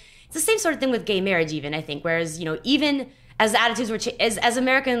doors, but it's the same sort of thing with gay marriage even, I think, whereas, even as the attitudes were, as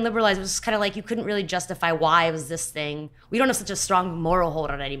American liberalized, it was kind of like you couldn't really justify why it was this thing. We don't have such a strong moral hold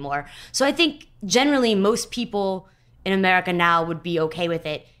on it anymore. So I think generally most people in America now would be okay with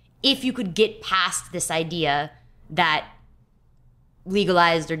it if you could get past this idea that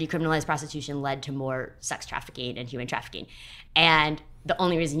legalized or decriminalized prostitution led to more sex trafficking and human trafficking. And the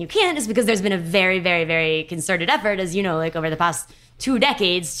only reason you can't is because there's been a very, very, very concerted effort, as you know, like over the past 2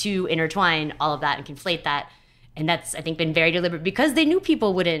 decades to intertwine all of that and conflate that. And that's, I think, been very deliberate because they knew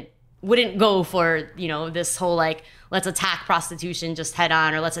people wouldn't go for, this whole like, let's attack prostitution just head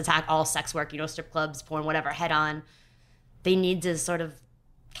on, or let's attack all sex work, strip clubs, porn, whatever, head on. They need to sort of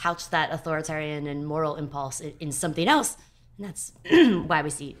couch that authoritarian and moral impulse in something else. And that's why we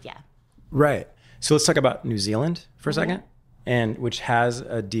see, Right. So let's talk about New Zealand for a second, and which has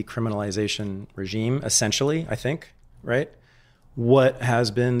a decriminalization regime, essentially, I think, right? What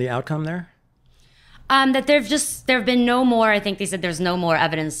has been the outcome there? That there have been no more, I think they said there's no more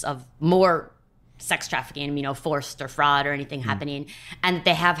evidence of more sex trafficking, forced or fraud or anything happening. And that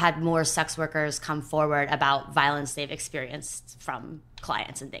they have had more sex workers come forward about violence they've experienced from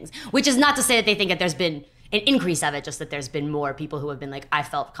clients and things, which is not to say that they think that there's been an increase of it, just that there's been more people who have been like, I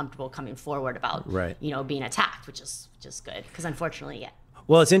felt comfortable coming forward about, being attacked, which is good. Because unfortunately,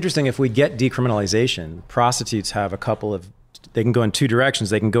 Well, it's interesting, if we get decriminalization, prostitutes have they can go in 2 directions.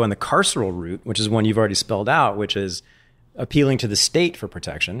 They can go in the carceral route, which is one you've already spelled out, which is appealing to the state for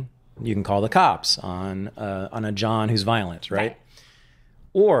protection. You can call the cops on a John who's violent, right?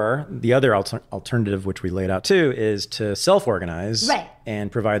 Or the other alternative, which we laid out too, is to self-organize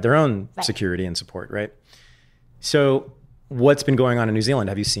and provide their own security and support, right? So what's been going on in New Zealand?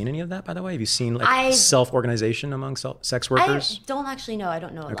 Have you seen any of that, by the way? Have you seen self-organization among sex workers? I don't actually know. I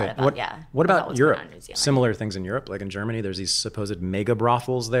don't know a lot about, What about Europe? Similar things in Europe, like in Germany, there's these supposed mega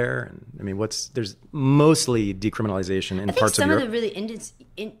brothels there. And I mean, there's mostly decriminalization in parts of Europe. Some of the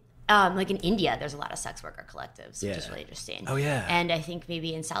really, like in India, there's a lot of sex worker collectives, which is really interesting. Oh, yeah. And I think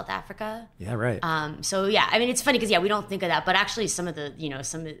maybe in South Africa. Yeah, right. So, I mean, it's funny because, we don't think of that. But actually some of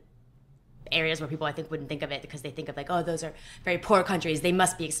the areas where people, I think, wouldn't think of it because they think of like, oh, those are very poor countries. They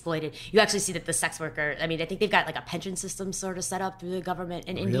must be exploited. You actually see that the sex worker, I mean, I think they've got like a pension system sort of set up through the government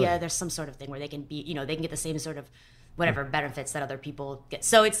in India. There's some sort of thing where they can be, they can get the same sort of whatever benefits that other people get.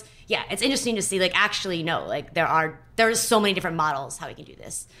 So it's interesting to see, like, actually, no, like there's so many different models how we can do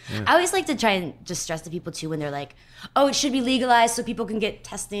this. I always like to try and just stress to people too when they're like, oh, it should be legalized so people can get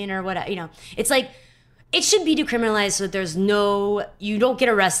testing or whatever, it's like, it should be decriminalized so that you don't get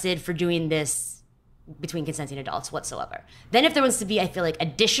arrested for doing this between consenting adults whatsoever. Then if there wants to be, I feel like,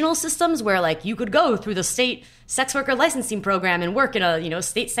 additional systems where like you could go through the state sex worker licensing program and work in a,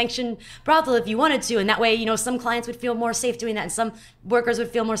 state sanctioned brothel if you wanted to. And that way, some clients would feel more safe doing that and some workers would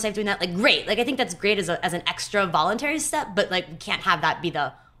feel more safe doing that. Like, great. Like, I think that's great as an extra voluntary step, but like we can't have that be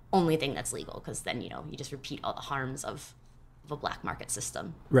the only thing that's legal because then, you just repeat all the harms of a black market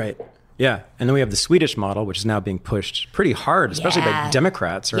system. Right. Yeah. And then we have the Swedish model, which is now being pushed pretty hard, especially by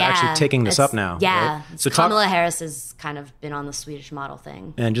Democrats are actually taking this up now. Yeah. Right? So Kamala Harris has kind of been on the Swedish model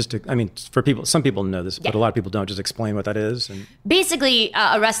thing. And for people, some people know this, but a lot of people don't. Just explain what that is. And basically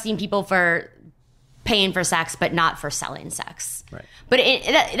arresting people for paying for sex, but not for selling sex. Right. But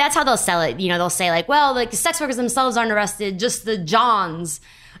that's how they'll sell it. They'll say like, well, like the sex workers themselves aren't arrested, just the Johns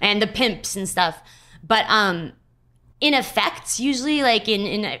and the pimps and stuff. But in effect, usually like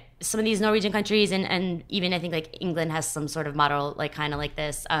in some of these Norwegian countries and even I think like England has some sort of model like kind of like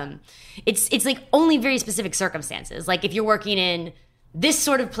this. It's like only very specific circumstances. Like if you're working in this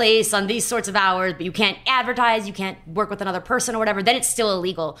sort of place on these sorts of hours, but you can't advertise, you can't work with another person or whatever, then it's still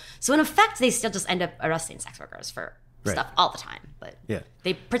illegal. So in effect, they still just end up arresting sex workers for stuff all the time. But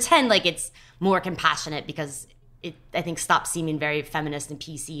they pretend like it's more compassionate because it, I think, stopped seeming very feminist and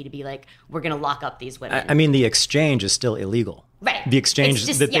PC to be like, we're going to lock up these women. I mean, the exchange is still illegal. Right. The exchange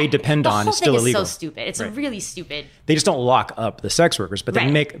they depend on is still illegal. The whole thing is so stupid. It's really stupid. They just don't lock up the sex workers, but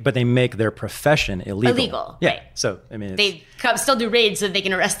they make their profession illegal. Illegal. Yeah. Right. So I mean, they still do raids so they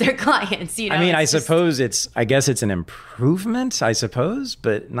can arrest their clients. You know. I mean, I guess it's an improvement, I suppose,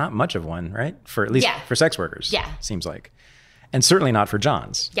 but not much of one, right? For at least for sex workers. Yeah. Seems like, and certainly not for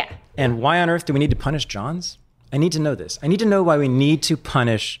Johns. Yeah. And why on earth do we need to punish Johns? I need to know this. I need to know why we need to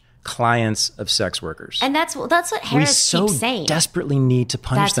punish clients of sex workers. And that's what Harris keeps saying. We so desperately need to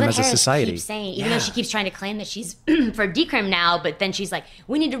punish them as a society. Keeps saying, even though she keeps trying to claim that she's for decrim now, but then she's like,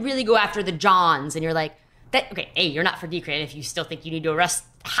 we need to really go after the Johns. And you're like, A, you're not for decrim if you still think you need to arrest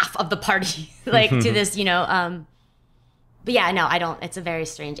half of the party, like to this, you know. But yeah, no, I don't. It's a very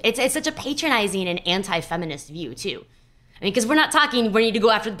strange. It's such a patronizing and anti-feminist view too. I mean, because we're not talking, we need to go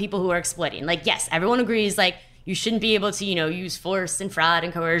after the people who are exploiting. Like, yes, everyone agrees, like, you shouldn't be able to, you know, use force and fraud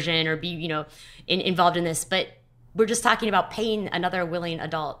and coercion or be, you know, involved in this. But we're just talking about paying another willing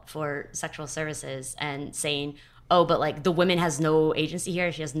adult for sexual services and saying, oh, but like the woman has no agency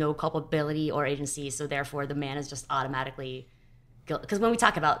here. She has no culpability or agency. So therefore the man is just automatically guilty. Because when we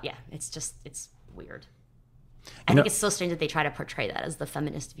talk about, it's weird. I think it's so strange that they try to portray that as the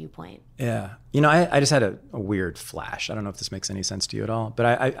feminist viewpoint. Yeah. You know, I just had a weird flash. I don't know if this makes any sense to you at all, but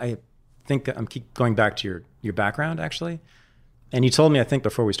I think I'm keep going back to your background, actually. And you told me, I think,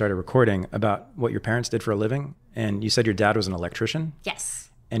 before we started recording about what your parents did for a living. And you said your dad was an electrician. Yes.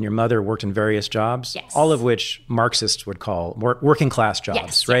 And your mother worked in various jobs. Yes. All of which Marxists would call working class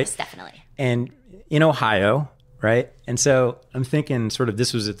jobs, right? Yes, definitely. And in Ohio, right? And so I'm thinking sort of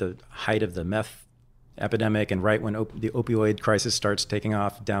this was at the height of the meth epidemic and right when the opioid crisis starts taking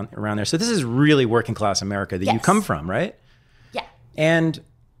off down around there. So this is really working class America that you come from, right? Yeah. And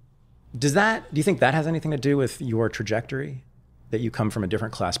do you think that has anything to do with your trajectory? That you come from a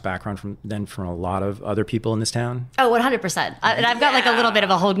different class background than from a lot of other people in this town? Oh, 100%. And I've got like a little bit of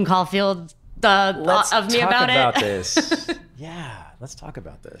a Holden Caulfield of me about it. Let's talk about this. Yeah, let's talk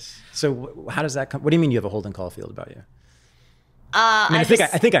about this. So how does that come? What do you mean you have a Holden Caulfield about you? I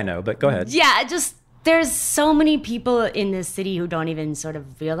think I know, but go ahead. Yeah, there's so many people in this city who don't even sort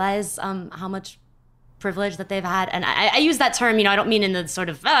of realize how much privilege that they've had. And I use that term, you know, I don't mean in the sort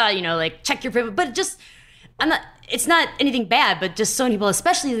of, you know, like check your privilege, but just, it's not anything bad, but just so many people,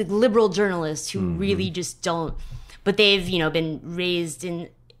 especially like liberal journalists who really just don't, but they've, you know, been raised in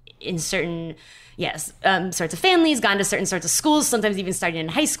certain, sorts of families, gone to certain sorts of schools, sometimes even starting in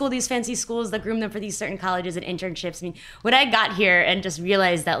high school, these fancy schools that groom them for these certain colleges and internships. I mean, when I got here and just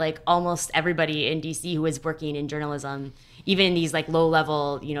realized that like almost everybody in DC who was working in journalism, even in these like low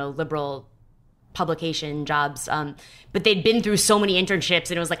level, you know, liberal publication jobs, but they'd been through so many internships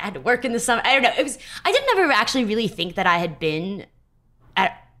and it was like I had to work in the summer. I don't know. I didn't ever actually really think that I had been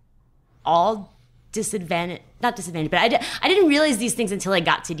at all disadvantaged, not disadvantaged, but I didn't realize these things until I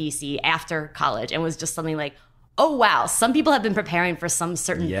got to DC after college and was just something like, oh wow, some people have been preparing for some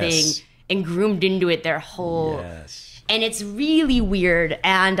certain thing and groomed into it their whole, and it's really weird.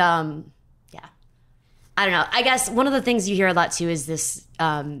 And I don't know. I guess one of the things you hear a lot too is this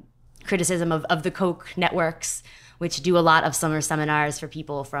criticism of the Koch networks, which do a lot of summer seminars for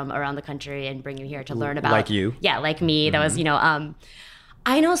people from around the country and bring you here to learn about. Like you. Yeah, like me. That was, you know,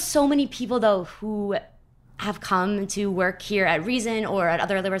 I know so many people though who have come to work here at Reason or at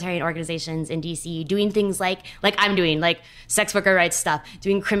other libertarian organizations in DC doing things like I'm doing, like sex worker rights stuff,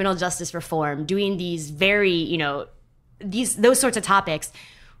 doing criminal justice reform, doing these very, you know, those sorts of topics,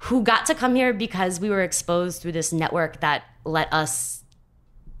 who got to come here because we were exposed through this network that let us,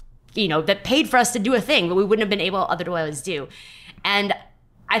 you know, that paid for us to do a thing, but we wouldn't have been able otherwise do. And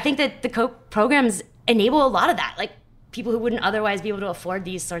I think that the Koch programs enable a lot of that, like people who wouldn't otherwise be able to afford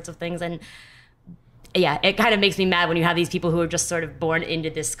these sorts of things. And yeah, it kind of makes me mad when you have these people who are just sort of born into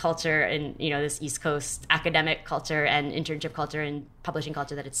this culture and, you know, this East Coast academic culture and internship culture and publishing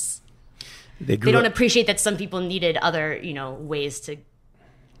culture that they don't appreciate that some people needed other, you know, ways to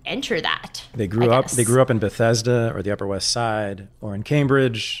enter that. They grew up in Bethesda or the Upper West Side or in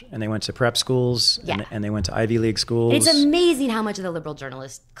Cambridge, and they went to prep schools and they went to Ivy League schools. It's amazing how much of the liberal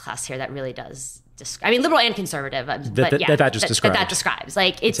journalist class here that really does describe. I mean, liberal and conservative, but that describes.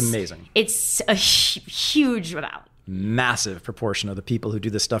 Like it's amazing. It's a huge amount. Massive proportion of the people who do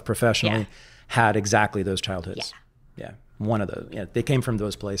this stuff professionally had exactly those childhoods. Yeah. One of those. Yeah, they came from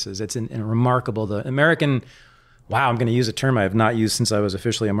those places. It's remarkable. The American. Wow, I'm going to use a term I have not used since I was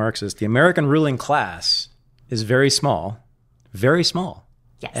officially a Marxist. The American ruling class is very small,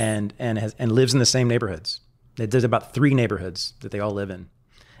 yes, and lives in the same neighborhoods. There's about 3 neighborhoods that they all live in,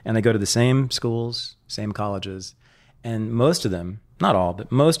 and they go to the same schools, same colleges, and most of them, not all,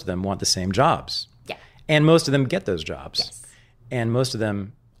 but most of them want the same jobs. Yeah. And most of them get those jobs. Yes. And most of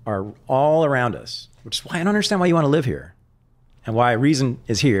them are all around us, which is why I don't understand why you want to live here and why Reason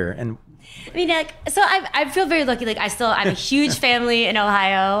is here. And I mean, like, so I feel very lucky. Like, I'm a huge family in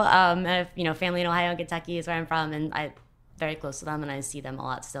Ohio. I have, family in Ohio and Kentucky is where I'm from, and I'm very close to them, and I see them a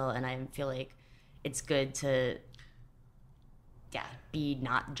lot still. And I feel like it's good to, be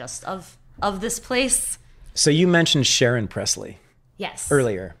not just of this place. So you mentioned Sharon Presley. Yes.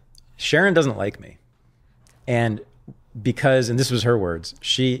 Earlier. Sharon doesn't like me, and this was her words.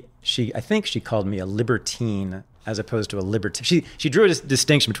 I think she called me a libertine as opposed to a libertarian. She drew a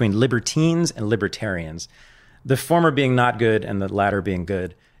distinction between libertines and libertarians, the former being not good and the latter being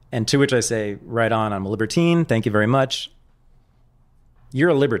good. And to which I say, right on, I'm a libertine. Thank you very much. You're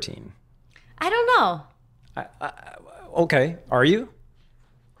a libertine. I don't know. Okay. Are you?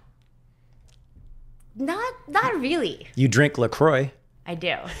 Not really. You drink LaCroix. I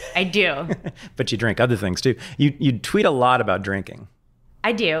do. But you drink other things too. You tweet a lot about drinking.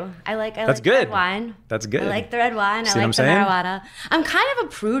 I do. I like good. the red wine. That's good. I like the red wine. See I what like I'm the saying? marijuana. I'm kind of a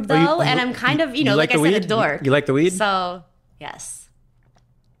prude though, and I'm kind of, like I the said, a weed? dork. You like the weed? So, yes.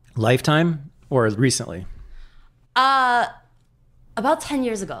 Lifetime or recently? About 10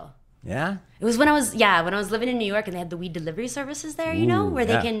 years ago. Yeah? It was when I was living in New York, and they had the weed delivery services there, where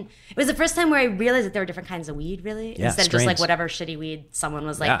they can. It was the first time where I realized that there were different kinds of weed, really, instead of just like whatever shitty weed someone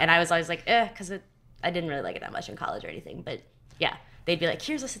was like. Yeah. And I was always like, because I didn't really like it that much in college or anything. But yeah, they'd be like,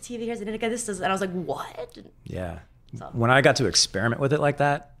 here's a sativa, here's an indica, this does, and I was like, what? Yeah. So. When I got to experiment with it like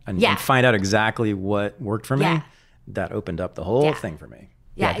that and find out exactly what worked for me, that opened up the whole thing for me.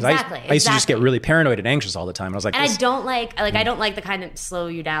 Yeah, exactly. I used to just get really paranoid and anxious all the time. And I was like, and I don't like the kind that slow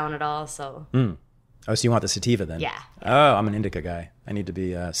you down at all. So. Oh, so you want the sativa then? Yeah. Oh, I'm an indica guy. I need to be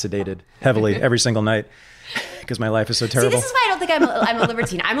sedated heavily every single night because my life is so terrible. See, this is why I don't think I'm a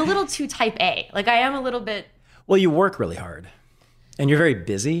libertine. I'm a little too type A. Like, I am a little bit. Well, you work really hard, and you're very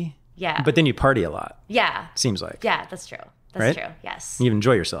busy. Yeah. But then you party a lot. Yeah. Seems like. Yeah, that's true. That's true. Yes. You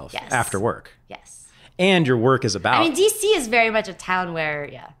enjoy yourself after work. Yes. And your work is about. I mean, DC is very much a town where,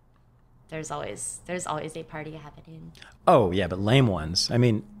 there's always a party happening. Oh yeah, but lame ones. I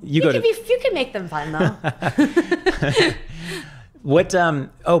mean, you can make them fun though. What?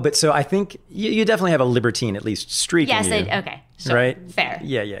 But so I think you definitely have a libertine, at least streak. Yes. in you, okay. Sure. Right. Fair.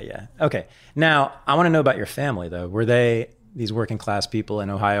 Yeah. Okay. Now I want to know about your family though. Were they these working class people in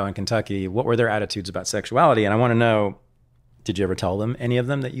Ohio and Kentucky? What were their attitudes about sexuality? And I want to know, did you ever tell them, any of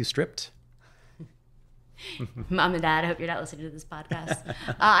them, that you stripped? Mom and Dad, I hope you're not listening to this podcast.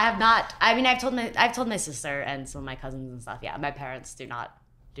 I have not. I mean, I've told my sister and some of my cousins and stuff. Yeah, my parents do not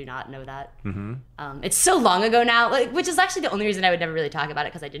know that. Mm-hmm. It's so long ago now, which is actually the only reason I would never really talk about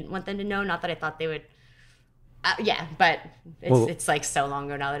it, because I didn't want them to know. Not that I thought they would. But it's like so long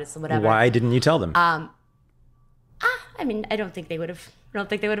ago now that it's whatever. Why didn't you tell them? I mean, I don't think they would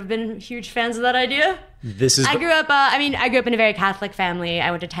have been huge fans of that idea. I grew up in a very Catholic family. I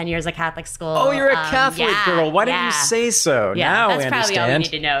went to 10 years of Catholic school. Oh, you're a Catholic girl. Why didn't you say so? Yeah, now that's probably all we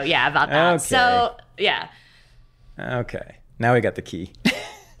need to know. Yeah, about that. Okay. So, yeah. Okay. Now we got the key.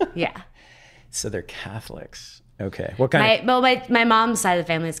 Yeah. So they're Catholics. Okay. What kind of... my mom's side of the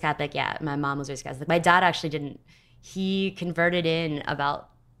family is Catholic. Yeah, my mom was raised Catholic. My dad actually didn't. He converted in about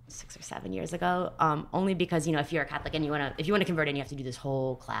 6 or 7 years ago, only because, if you're a Catholic and you want to convert in, you have to do this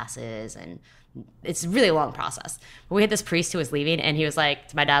whole classes, and it's really a long process. But we had this priest who was leaving, and he was like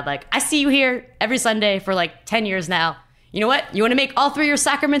to my dad, like, I see you here every Sunday for like 10 years now. You know what? You want to make all 3 of your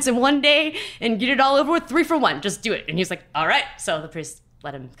sacraments in one day and get it all over with? 3 for 1. Just do it. And he's like, all right. So the priest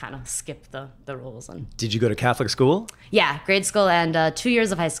let him kind of skip the rules. And did you go to Catholic school? Yeah, grade school and 2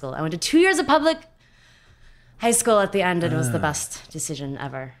 years of high school. I went to 2 years of public high school at the end, and it was the best decision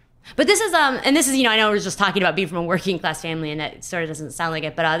ever. But this is, I know we're just talking about being from a working class family, and it sort of doesn't sound like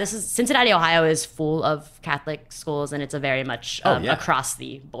it, but this is, Cincinnati, Ohio is full of Catholic schools, and it's a very much across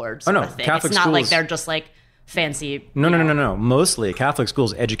the board sort of thing. Catholic it's not schools, like they're just like fancy. No. Mostly Catholic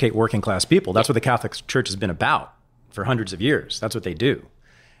schools educate working class people. That's what the Catholic Church has been about for hundreds of years. That's what they do.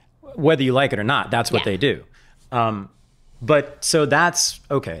 Whether you like it or not, that's what they do. But so that's,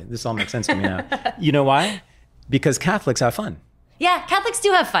 okay, this all makes sense to me now. You know why? Because Catholics have fun. Yeah, Catholics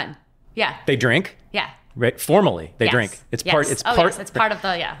do have fun. Yeah. They drink. Yeah. Right? Formally, they drink. It's part of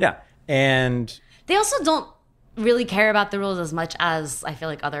the, Yeah. And they also don't really care about the rules as much as I feel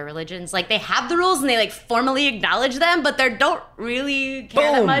like other religions. Like, they have the rules and they like formally acknowledge them, but they don't really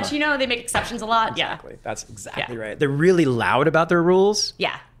care that much. They make exceptions a lot. Exactly. Yeah. That's exactly right. They're really loud about their rules.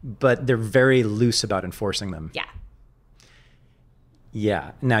 Yeah. But they're very loose about enforcing them. Yeah.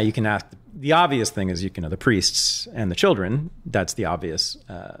 Yeah. Now you can ask, the obvious thing is, the priests and the children. That's the obvious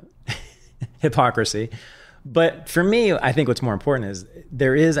hypocrisy. But for me, I think what's more important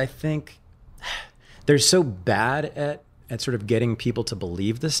is I think they're so bad at sort of getting people to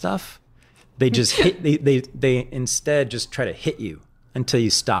believe this stuff. They just they instead just try to hit you until you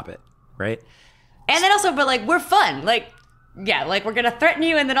stop it, right? And then also, but like, we're fun. Like, yeah, like we're going to threaten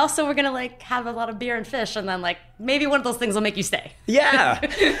you, and then also we're going to like have a lot of beer and fish, and then like maybe one of those things will make you stay. Yeah.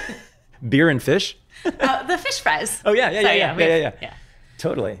 Beer and fish? The fish fries. Oh, yeah. Yeah.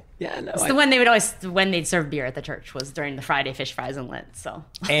 Totally. Yeah, no. It's when they'd serve beer at the church was during the Friday fish fries in Lent, so.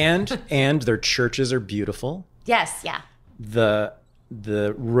 And their churches are beautiful. Yes, yeah. The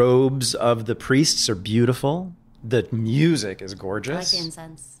robes of the priests are beautiful. The music is gorgeous. I like the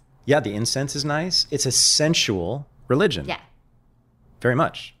incense. Yeah, the incense is nice. It's a sensual religion. Yeah. Very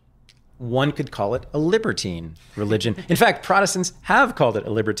much. One could call it a libertine religion. In fact, Protestants have called it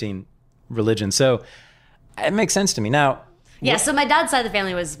a libertine religion. So it makes sense to me. Now, yeah, so my dad's side of the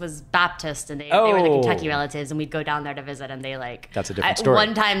family was Baptist, and they were the Kentucky relatives, and we'd go down there to visit, and they like... That's a different story.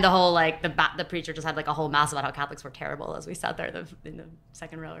 One time, the whole, like, the preacher just had like a whole mass about how Catholics were terrible as we sat there in the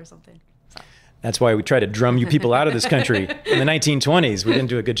second row or something. So. That's why we try to drum you people out of this country. In the 1920s, we didn't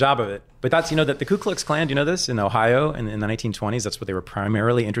do a good job of it. But that's, that the Ku Klux Klan, do you know this? In Ohio, in the 1920s, that's what they were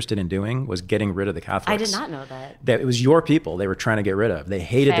primarily interested in doing, was getting rid of the Catholics. I did not know that. It was your people they were trying to get rid of. They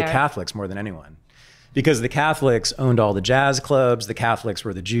hated Fair. The Catholics more than anyone. Because the Catholics owned all the jazz clubs. The Catholics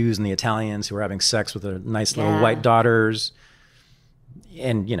were the Jews and the Italians who were having sex with their nice little white daughters.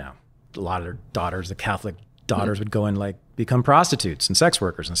 And, a lot of their daughters, the Catholic daughters, would go and like become prostitutes and sex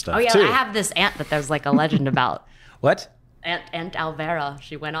workers and stuff. Oh, yeah. too. I have this aunt that there's like a legend about. What? Aunt Alvera.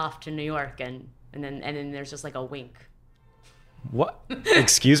 She went off to New York, and then there's just like a wink. What?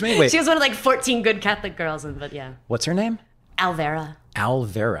 Excuse me? Wait. She was one of like 14 good Catholic girls, but yeah. What's her name? Alvera.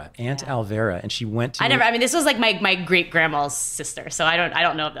 Aunt Alvera, and she went to. This was like my great grandma's sister, so I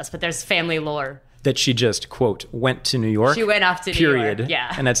don't know of this, but there's family lore that she just quote went to New York. She went off to New York,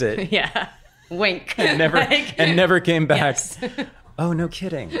 yeah, and that's it. Yeah, wink, and never came back. Yes. Oh, no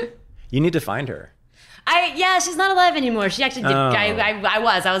kidding! You need to find her. She's not alive anymore. She actually did. I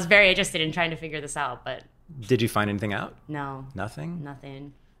was very interested in trying to figure this out, but did you find anything out? No, nothing. Oh,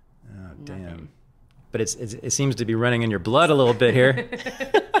 damn. Nothing. But it seems to be running in your blood a little bit here.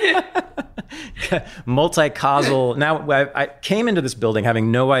 Multi-causal. Now, I came into this building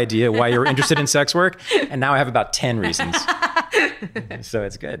having no idea why you were interested in sex work, and now I have about 10 reasons. So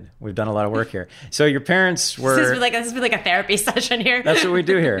it's good. We've done a lot of work here. So your parents were... This has been like a therapy session here. That's what we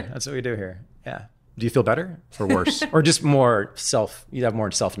do here. Yeah. Do you feel better or worse? Or just you have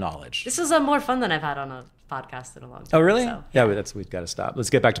more self-knowledge? This was more fun than I've had on a podcast in a long time. Oh, really? So, yeah, we've got to stop. Let's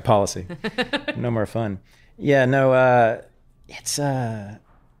get back to policy. No more fun. Yeah, no, it's,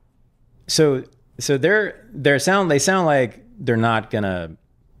 so they sound like they're not going to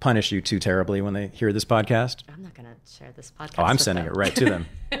punish you too terribly when they hear this podcast. I'm not going to share this podcast. Oh, I'm sending it right to them.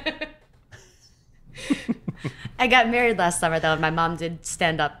 I got married last summer, though, and my mom did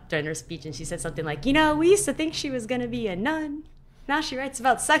stand up during her speech, and she said something like, we used to think she was going to be a nun. Now she writes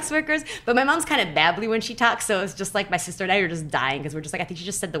about sex workers. But my mom's kind of babbly when she talks, so it's just like my sister and I are just dying because we're just like, I think she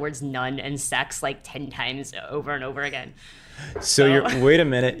just said the words nun and sex like 10 times over and over again. So wait a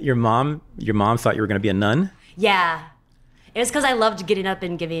minute. Your mom thought you were going to be a nun? Yeah. It was because I loved getting up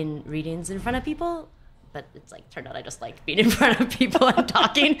and giving readings in front of people. But it's like, turned out I just liked being in front of people and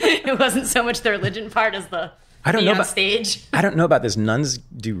talking. It wasn't so much the religion part as the on stage. I don't know about this. Nuns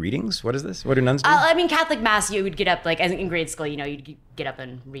do readings? What is this? What do nuns do? Catholic Mass, you would get up, like as in grade school, you'd get up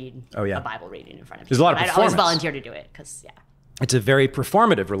and read a Bible reading in front of people. There's a lot of performance. I'd always volunteer to do it, because, yeah. It's a very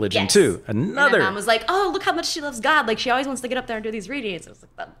performative religion, too. And my mom was like, oh, look how much she loves God. Like, she always wants to get up there and do these readings. I was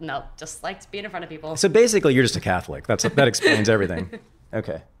like, no, just likes being in front of people. So basically, you're just a Catholic. That explains everything.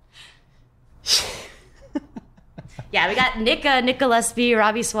 Okay. Yeah, we got Nick Gillespie,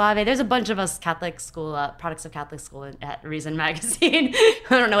 Robbie Suave. There's a bunch of us Catholic school, products of Catholic school at Reason Magazine.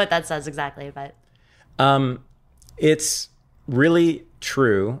 I don't know what that says exactly, but... It's really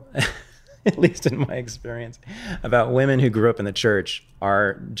true, at least in my experience, about women who grew up in the church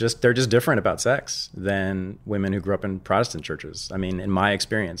they're just different about sex than women who grew up in Protestant churches. I mean, in my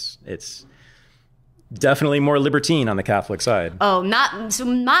experience, it's definitely more libertine on the Catholic side. Oh,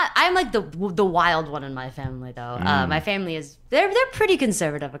 I'm like the wild one in my family, though. My family they're pretty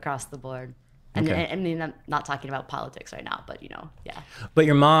conservative across the board. And okay. I mean, I'm not talking about politics right now, but yeah. But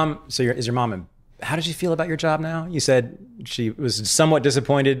your mom, is your mom, how did she feel about your job now? You said she was somewhat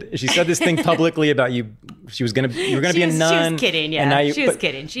disappointed. She said this thing publicly about you. You were going to be a nun. She was kidding, yeah. She was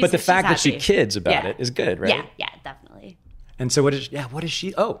kidding. But the fact that she kids about it is good, right? Yeah, definitely. And so what is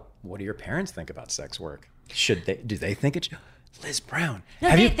she? Oh, what do your parents think about sex work? Do they think it's Liz Brown? No,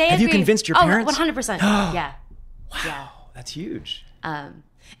 have you convinced your parents? 100%. Yeah. Wow. Yeah. That's huge. And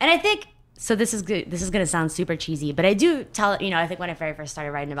I think, so this is good. This is going to sound super cheesy, but I do tell, I think when I very first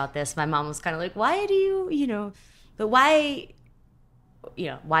started writing about this, my mom was kind of like, why do you, but why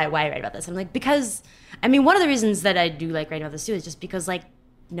write about this? I'm like, because, one of the reasons that I do like writing about this too is just because like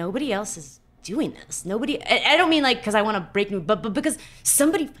nobody else is doing this. Nobody, I don't mean like because I want to break new, but because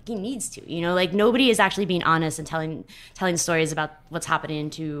somebody fucking needs to, like nobody is actually being honest and telling stories about what's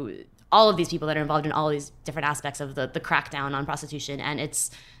happening to all of these people that are involved in all of these different aspects of the crackdown on prostitution. And it's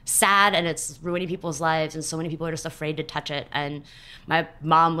sad and it's ruining people's lives. And so many people are just afraid to touch it. And my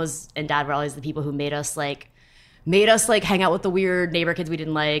mom and dad were always the people who made us hang out with the weird neighbor kids we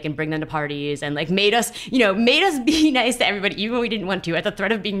didn't like and bring them to parties and like made us be nice to everybody, even when we didn't want to, at the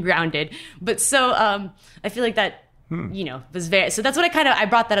threat of being grounded. But so I feel like that, was very, so that's what I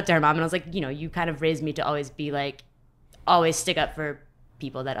brought that up to her mom. And I was like, you kind of raised me to always be like, always stick up for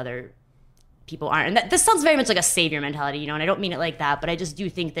people that other people aren't. And this sounds very much like a savior mentality, and I don't mean it like that, but I just do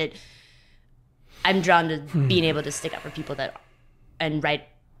think that I'm drawn to being able to stick up for people and write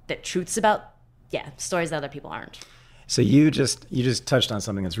that truths about, stories that other people aren't. So you just touched on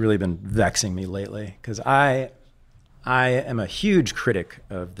something that's really been vexing me lately, because I am a huge critic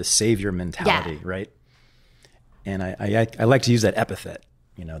of the savior mentality, right? And I like to use that epithet,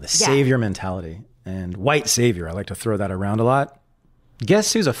 the savior mentality. And white savior, I like to throw that around a lot.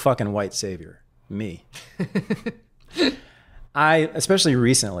 Guess who's a fucking white savior? Me. I, especially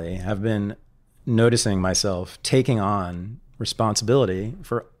recently, have been noticing myself taking on responsibility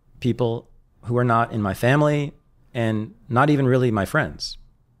for people who are not in my family and not even really my friends.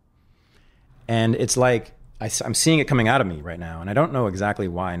 And it's like, I'm seeing it coming out of me right now. And I don't know exactly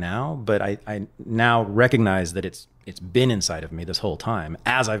why now, but I now recognize that it's been inside of me this whole time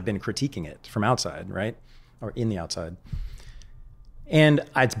as I've been critiquing it from outside, right? Or in the outside. And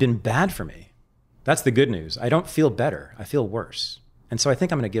it's been bad for me. That's the good news. I don't feel better. I feel worse. And so I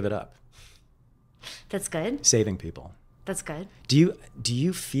think I'm going to give it up. That's good. Saving people. That's good. Do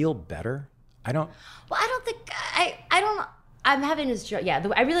you feel better? I don't. Well, I don't think I don't. I'm having this.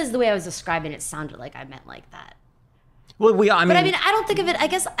 I realized the way I was describing it sounded like I meant like that. Well, I don't think of it. I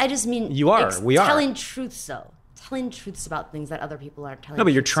guess I just mean you are. We are telling truths though. Telling truths about things that other people aren't telling. No,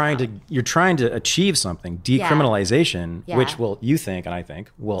 but you're trying to achieve something. Decriminalization, which you think and I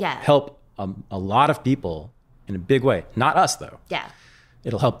think will help a lot of people in a big way. Not us though. Yeah.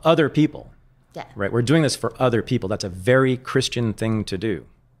 It'll help other people. Yeah. Right. We're doing this for other people. That's a very Christian thing to do.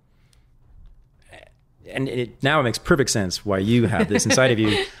 And it now makes perfect sense why you have this inside of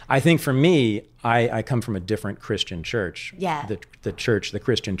you. I think for me, I come from a different Christian church. Yeah. The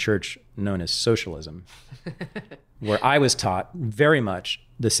Christian church known as socialism, where I was taught very much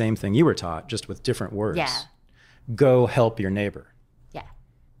the same thing you were taught, just with different words. Yeah. Go help your neighbor. Yeah.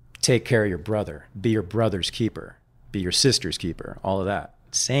 Take care of your brother. Be your brother's keeper. Be your sister's keeper. All of that.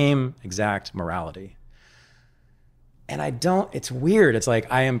 Same exact morality. And it's weird. It's like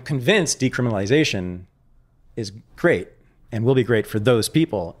I am convinced decriminalization is great and will be great for those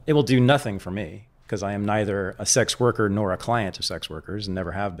people. It will do nothing for me because I am neither a sex worker nor a client of sex workers and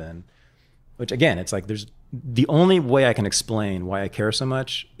never have been. Which again, it's like the only way I can explain why I care so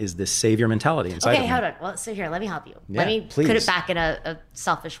much is this savior mentality inside of me. Okay, hold on. Well, so here, let me help you. Let me put it back in a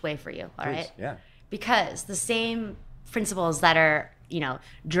selfish way for you, all right? Yeah. Because the same principles that are,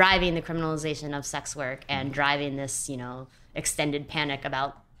 driving the criminalization of sex work and driving this, extended panic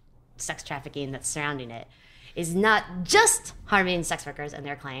about sex trafficking that's surrounding it is not just harming sex workers and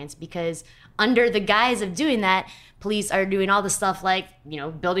their clients, because under the guise of doing that, police are doing all the stuff like,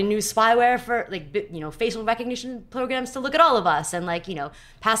 building new spyware for facial recognition programs to look at all of us and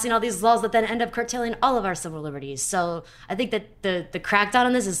passing all these laws that then end up curtailing all of our civil liberties. So I think that the crackdown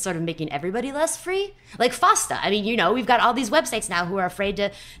on this is sort of making everybody less free. Like FOSTA. I mean, we've got all these websites now who are afraid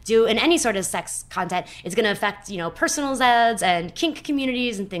to do in any sort of sex content. It's going to affect, personals ads and kink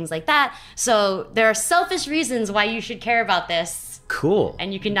communities and things like that. So there are selfish reasons why you should care about this. Cool.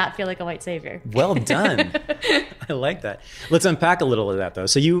 And you cannot feel like a white savior. Well done. I like that. Let's unpack a little of that, though.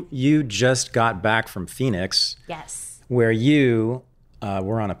 So you just got back from Phoenix. Yes. Where you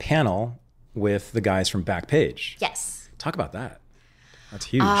were on a panel with the guys from Backpage. Yes. Talk about that. That's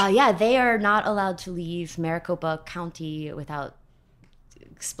huge. They are not allowed to leave Maricopa County without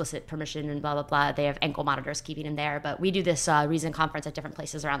explicit permission and blah, blah, blah. They have ankle monitors keeping them there. But we do this Reason conference at different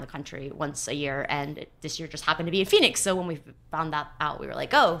places around the country once a year. And this year just happened to be in Phoenix. So when we found that out, we were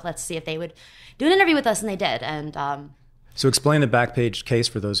like, oh, let's see if they would do an interview with us. And they did. And So explain the Backpage case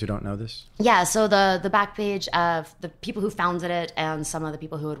for those who don't know this. Yeah, so the Backpage, the people who founded it and some of the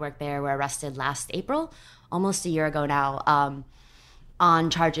people who had worked there were arrested last April, almost a year ago now, on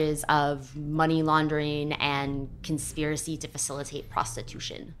charges of money laundering and conspiracy to facilitate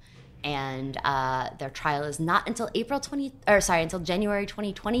prostitution. And their trial is not until until January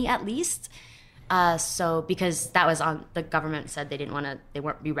 2020 at least. So because that was the government said they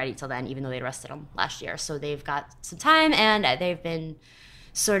weren't be ready till then, even though they arrested them last year. So they've got some time, and they've been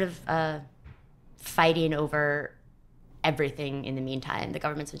sort of fighting over everything in the meantime. The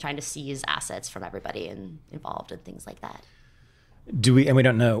government's been trying to seize assets from everybody involved and things like that. Do we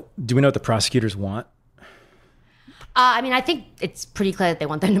know what the prosecutors want? I think it's pretty clear that they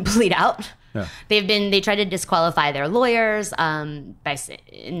want them to plead out. Yeah. They tried to disqualify their lawyers.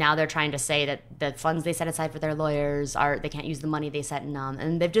 Now they're trying to say that the funds they set aside for their lawyers they can't use the money they set in them.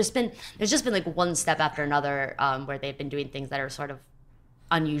 And there's just been like one step after another where they've been doing things that are sort of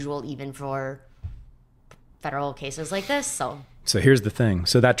unusual even for federal cases like this. So here's the thing.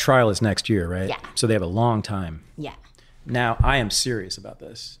 So that trial is next year, right? Yeah. So they have a long time. Yeah. Now, I am serious about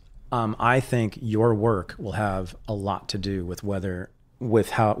this. I think your work will have a lot to do with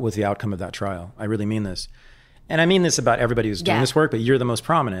the outcome of that trial. I really mean this. And I mean this about everybody who's doing this work, but you're the most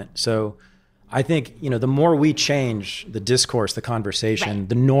prominent. So I think, the more we change the discourse, the conversation, right,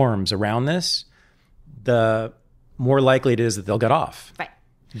 the norms around this, the more likely it is that they'll get off. Right.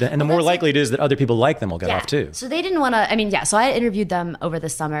 And the more likely it is that other people like them will get off too. So they didn't want to, so I interviewed them over the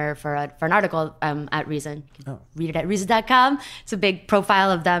summer for an article at Reason. Read it at Reason.com. It's a big profile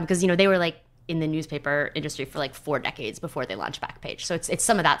of them because, they were like in the newspaper industry for like 4 decades before they launched Backpage. So it's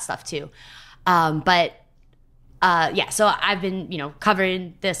some of that stuff too. So I've been,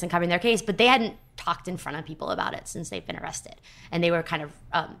 covering this and covering their case, but they hadn't talked in front of people about it since they've been arrested. And they were kind of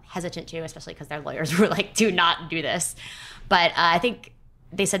hesitant to, especially because their lawyers were like, do not do this. But I think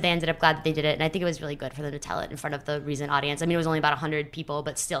they said they ended up glad that they did it. And I think it was really good for them to tell it in front of the Reason audience. It was only about 100 people,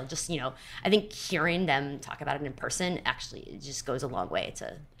 but still just, I think hearing them talk about it in person, actually, it just goes a long way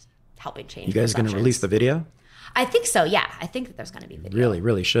to helping change. You guys going to release the video? I think so, yeah. I think that there's going to be video. Really,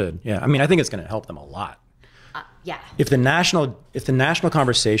 really should. Yeah. I think it's going to help them a lot. Yeah. If the national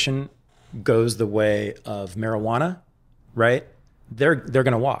conversation goes the way of marijuana, right, they're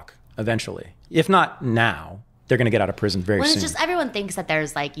going to walk eventually. If not now, they're going to get out of prison very soon. It's just everyone thinks that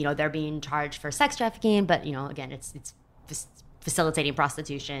there's they're being charged for sex trafficking, but again, it's facilitating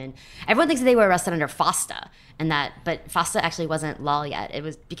prostitution. Everyone thinks that they were arrested under FOSTA, but FOSTA actually wasn't law yet.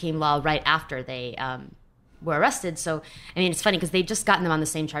 It became law right after they were arrested. So it's funny because they've just gotten them on the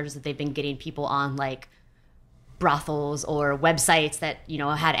same charges that they've been getting people on, like brothels or websites that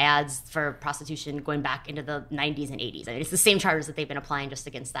had ads for prostitution going back into the 90s and 80s. It's the same charges that they've been applying just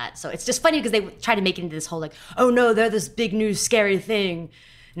against that. So it's just funny because they try to make it into this whole oh no, they're this big new scary thing,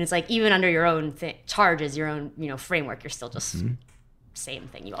 and it's even under your own charges, your own framework, you're still just same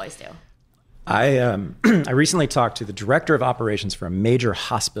thing you always do. I recently talked to the director of operations for a major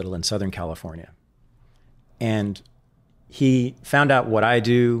hospital in Southern California, and he found out what I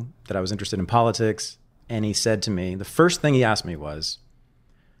do, that I was interested in politics. And he said to me, the first thing he asked me was,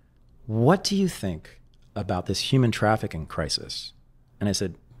 what do you think about this human trafficking crisis? And I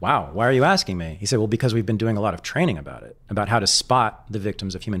said, wow, why are you asking me? He said, well, because we've been doing a lot of training about it, about how to spot the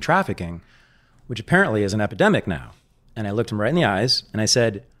victims of human trafficking, which apparently is an epidemic now. And I looked him right in the eyes and I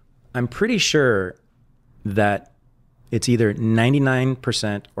said, I'm pretty sure that it's either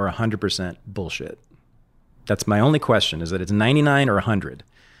 99% or 100% bullshit. That's my only question, is that it's 99 or 100.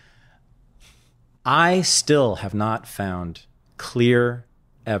 I still have not found clear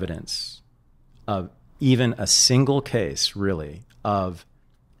evidence of even a single case, really, of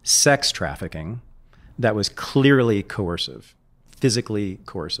sex trafficking that was clearly coercive, physically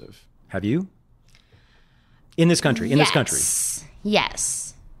coercive. Have you? In this country?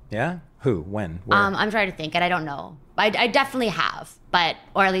 Yes. Yeah? Who? When? Where? I'm trying to think, and I don't know. I definitely have,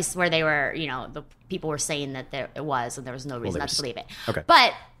 or at least where they were, the people were saying that it was, and there was no reason not to believe it. Okay.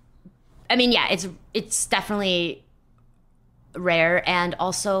 But it's definitely rare, and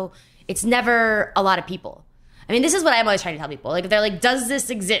also it's never a lot of people. This is what I'm always trying to tell people. They're like, does this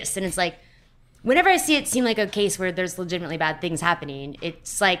exist? And it's like, whenever I see it seem like a case where there's legitimately bad things happening,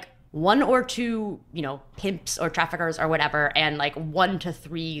 it's like 1 or 2, pimps or traffickers or whatever, and 1 to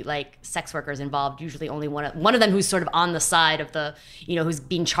 3 sex workers involved. Usually only one of them who's sort of on the side of the, who's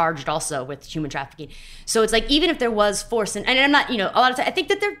being charged also with human trafficking. So it's even if there was force, and I'm not, a lot of times I think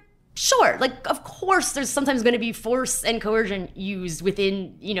that sure, like, of course, there's sometimes going to be force and coercion used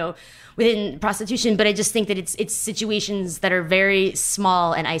within prostitution, but I just think that it's situations that are very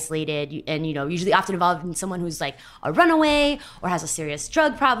small and isolated, and usually often involving someone who's like a runaway or has a serious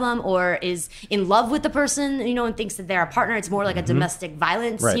drug problem or is in love with the person, and thinks that they're a partner. It's more like a domestic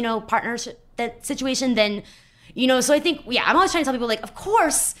violence, partnership that situation than. So I think, I'm always trying to tell people, like, of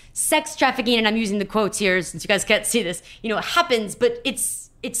course, sex trafficking, and I'm using the quotes here since you guys can't see this, happens, but it's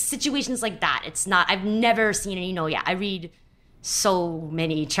situations like that. It's not, I've never seen any, I read so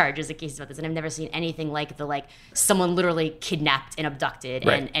many charges and cases about this, and I've never seen anything like someone literally kidnapped and abducted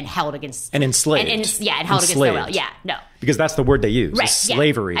and held against. And enslaved. And held against their will. Yeah, no. Because that's the word they use, right,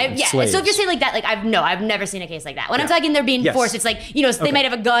 slavery. So if you say like that, like I've never seen a case like that. When I'm talking they're being forced, it's like, they might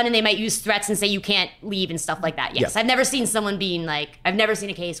have a gun and they might use threats and say you can't leave and stuff like that. Yes. I've never seen someone being like, I've never seen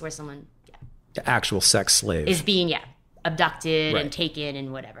a case where someone the actual sex slave is being abducted and taken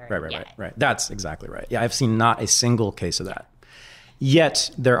and whatever. Right. That's exactly right. Yeah, I've seen not a single case of that. Yet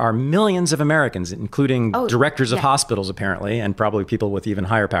there are millions of Americans, including directors of hospitals apparently, and probably people with even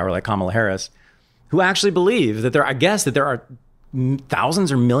higher power like Kamala Harris, who actually believe that there are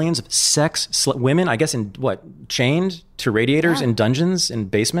thousands or millions of women, I guess, chained to radiators in dungeons in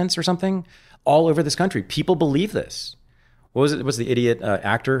basements or something all over this country. People believe this. What was it? Was the idiot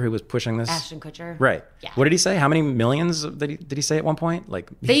actor who was pushing this? Ashton Kutcher. Right. Yeah. What did he say? How many millions did he say at one point? Like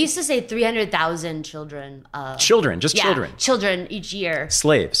they used to say 300,000 children. Children each year.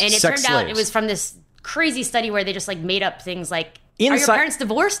 Slaves. And it turned out it was from this crazy study where they just like made up things like, are your parents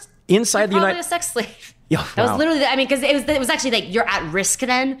divorced? Inside the United, probably a sex slave. That was literally. Because it was actually like you're at risk.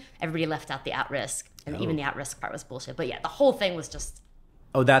 Then everybody left out the at risk, and even the at risk part was bullshit. But the whole thing was just.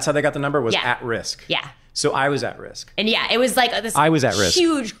 Oh, that's how they got the number. Was at risk. Yeah. So I was at risk. And it was like this. I was at risk.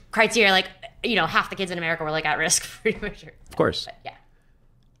 Huge criteria. Like half the kids in America were like at risk, pretty much. Of course. But,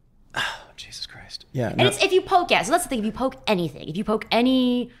 Oh, Jesus Christ. Yeah. And it's if you poke so that's the thing. If you poke anything, if you poke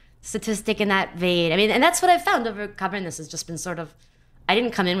any statistic in that vein, I mean, and that's what I've found over covering this has just been sort of. I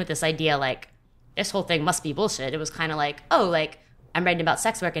didn't come in with this idea like this whole thing must be bullshit. It was kind of like, I'm writing about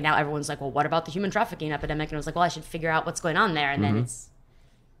sex work, and now everyone's like, well, what about the human trafficking epidemic? And I was like, well, I should figure out what's going on there. And then it's,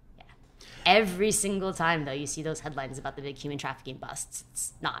 every single time, though, you see those headlines about the big human trafficking busts.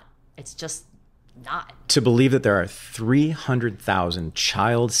 It's not. It's just not. To believe that there are 300,000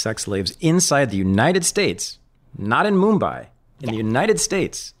 child sex slaves inside the United States, not in Mumbai, in the United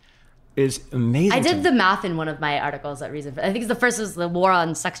States, is amazing. I did the math in one of my articles at Reason. I think the first was the war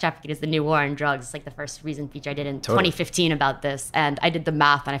on sex trafficking is the new war on drugs. It's like the first Reason feature I did in 2015 about this. And I did the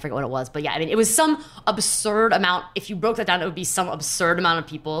math and I forget what it was. But I mean, it was some absurd amount. If you broke that down, it would be some absurd amount of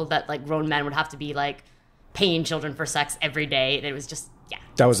people that like grown men would have to be like paying children for sex every day. And it was just,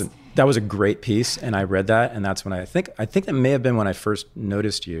 That was a great piece. And I read that. And that's when I think that may have been when I first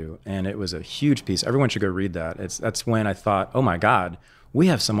noticed you. And it was a huge piece. Everyone should go read that. That's when I thought, oh my God, we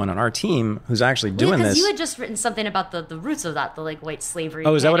have someone on our team who's actually doing this. Because you had just written something about the roots of that, the like white slavery.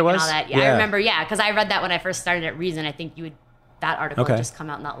 Oh, is that what it was? And all that. Yeah, I remember. Yeah, because I read that when I first started at Reason. I think that article had just come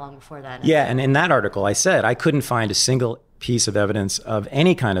out not long before that. Yeah, and in that article, I said I couldn't find a single piece of evidence of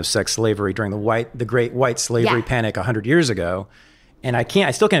any kind of sex slavery during the great white slavery panic 100 years ago. And I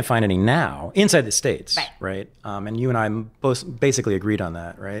still can't find any now inside the States, right? And you and I both basically agreed on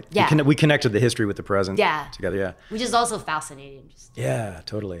that, right? Yeah. We connected the history with the present together, Which is also fascinating. Yeah,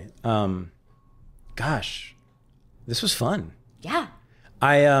 totally. Gosh, this was fun. Yeah.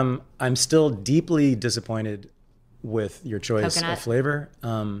 I'm still deeply disappointed with your choice Coconut. of flavor.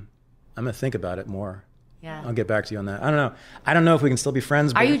 I'm going to think about it more. Yeah. I'll get back to you on that. I don't know if we can still be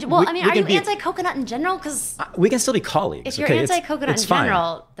friends. Are you? Well, are you anti-coconut in general? Because we can still be colleagues. If you're anti-coconut in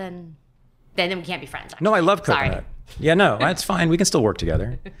general, then we can't be friends. Actually. No, I love coconut. Yeah, no, that's fine. We can still work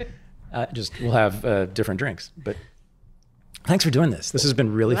together. We'll have different drinks. But thanks for doing this. This has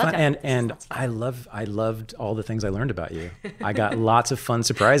been really fun, and I loved all the things I learned about you. I got lots of fun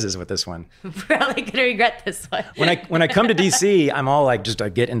surprises with this one. Probably gonna regret this one. When I come to DC, I'm all like, I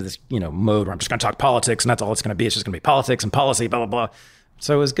get into this mode where I'm just gonna talk politics, and that's all it's gonna be. It's just gonna be politics and policy, blah blah blah.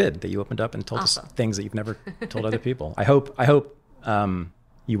 So it was good that you opened up and told us things that you've never told other people. I hope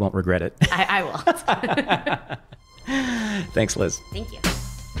you won't regret it. I will. Thanks, Liz. Thank you.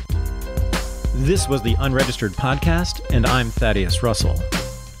 This was the Unregistered podcast, and I'm Thaddeus Russell.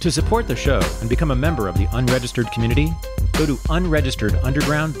 To support the show and become a member of the Unregistered community, go to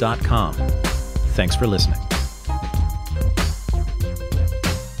unregisteredunderground.com. Thanks for listening.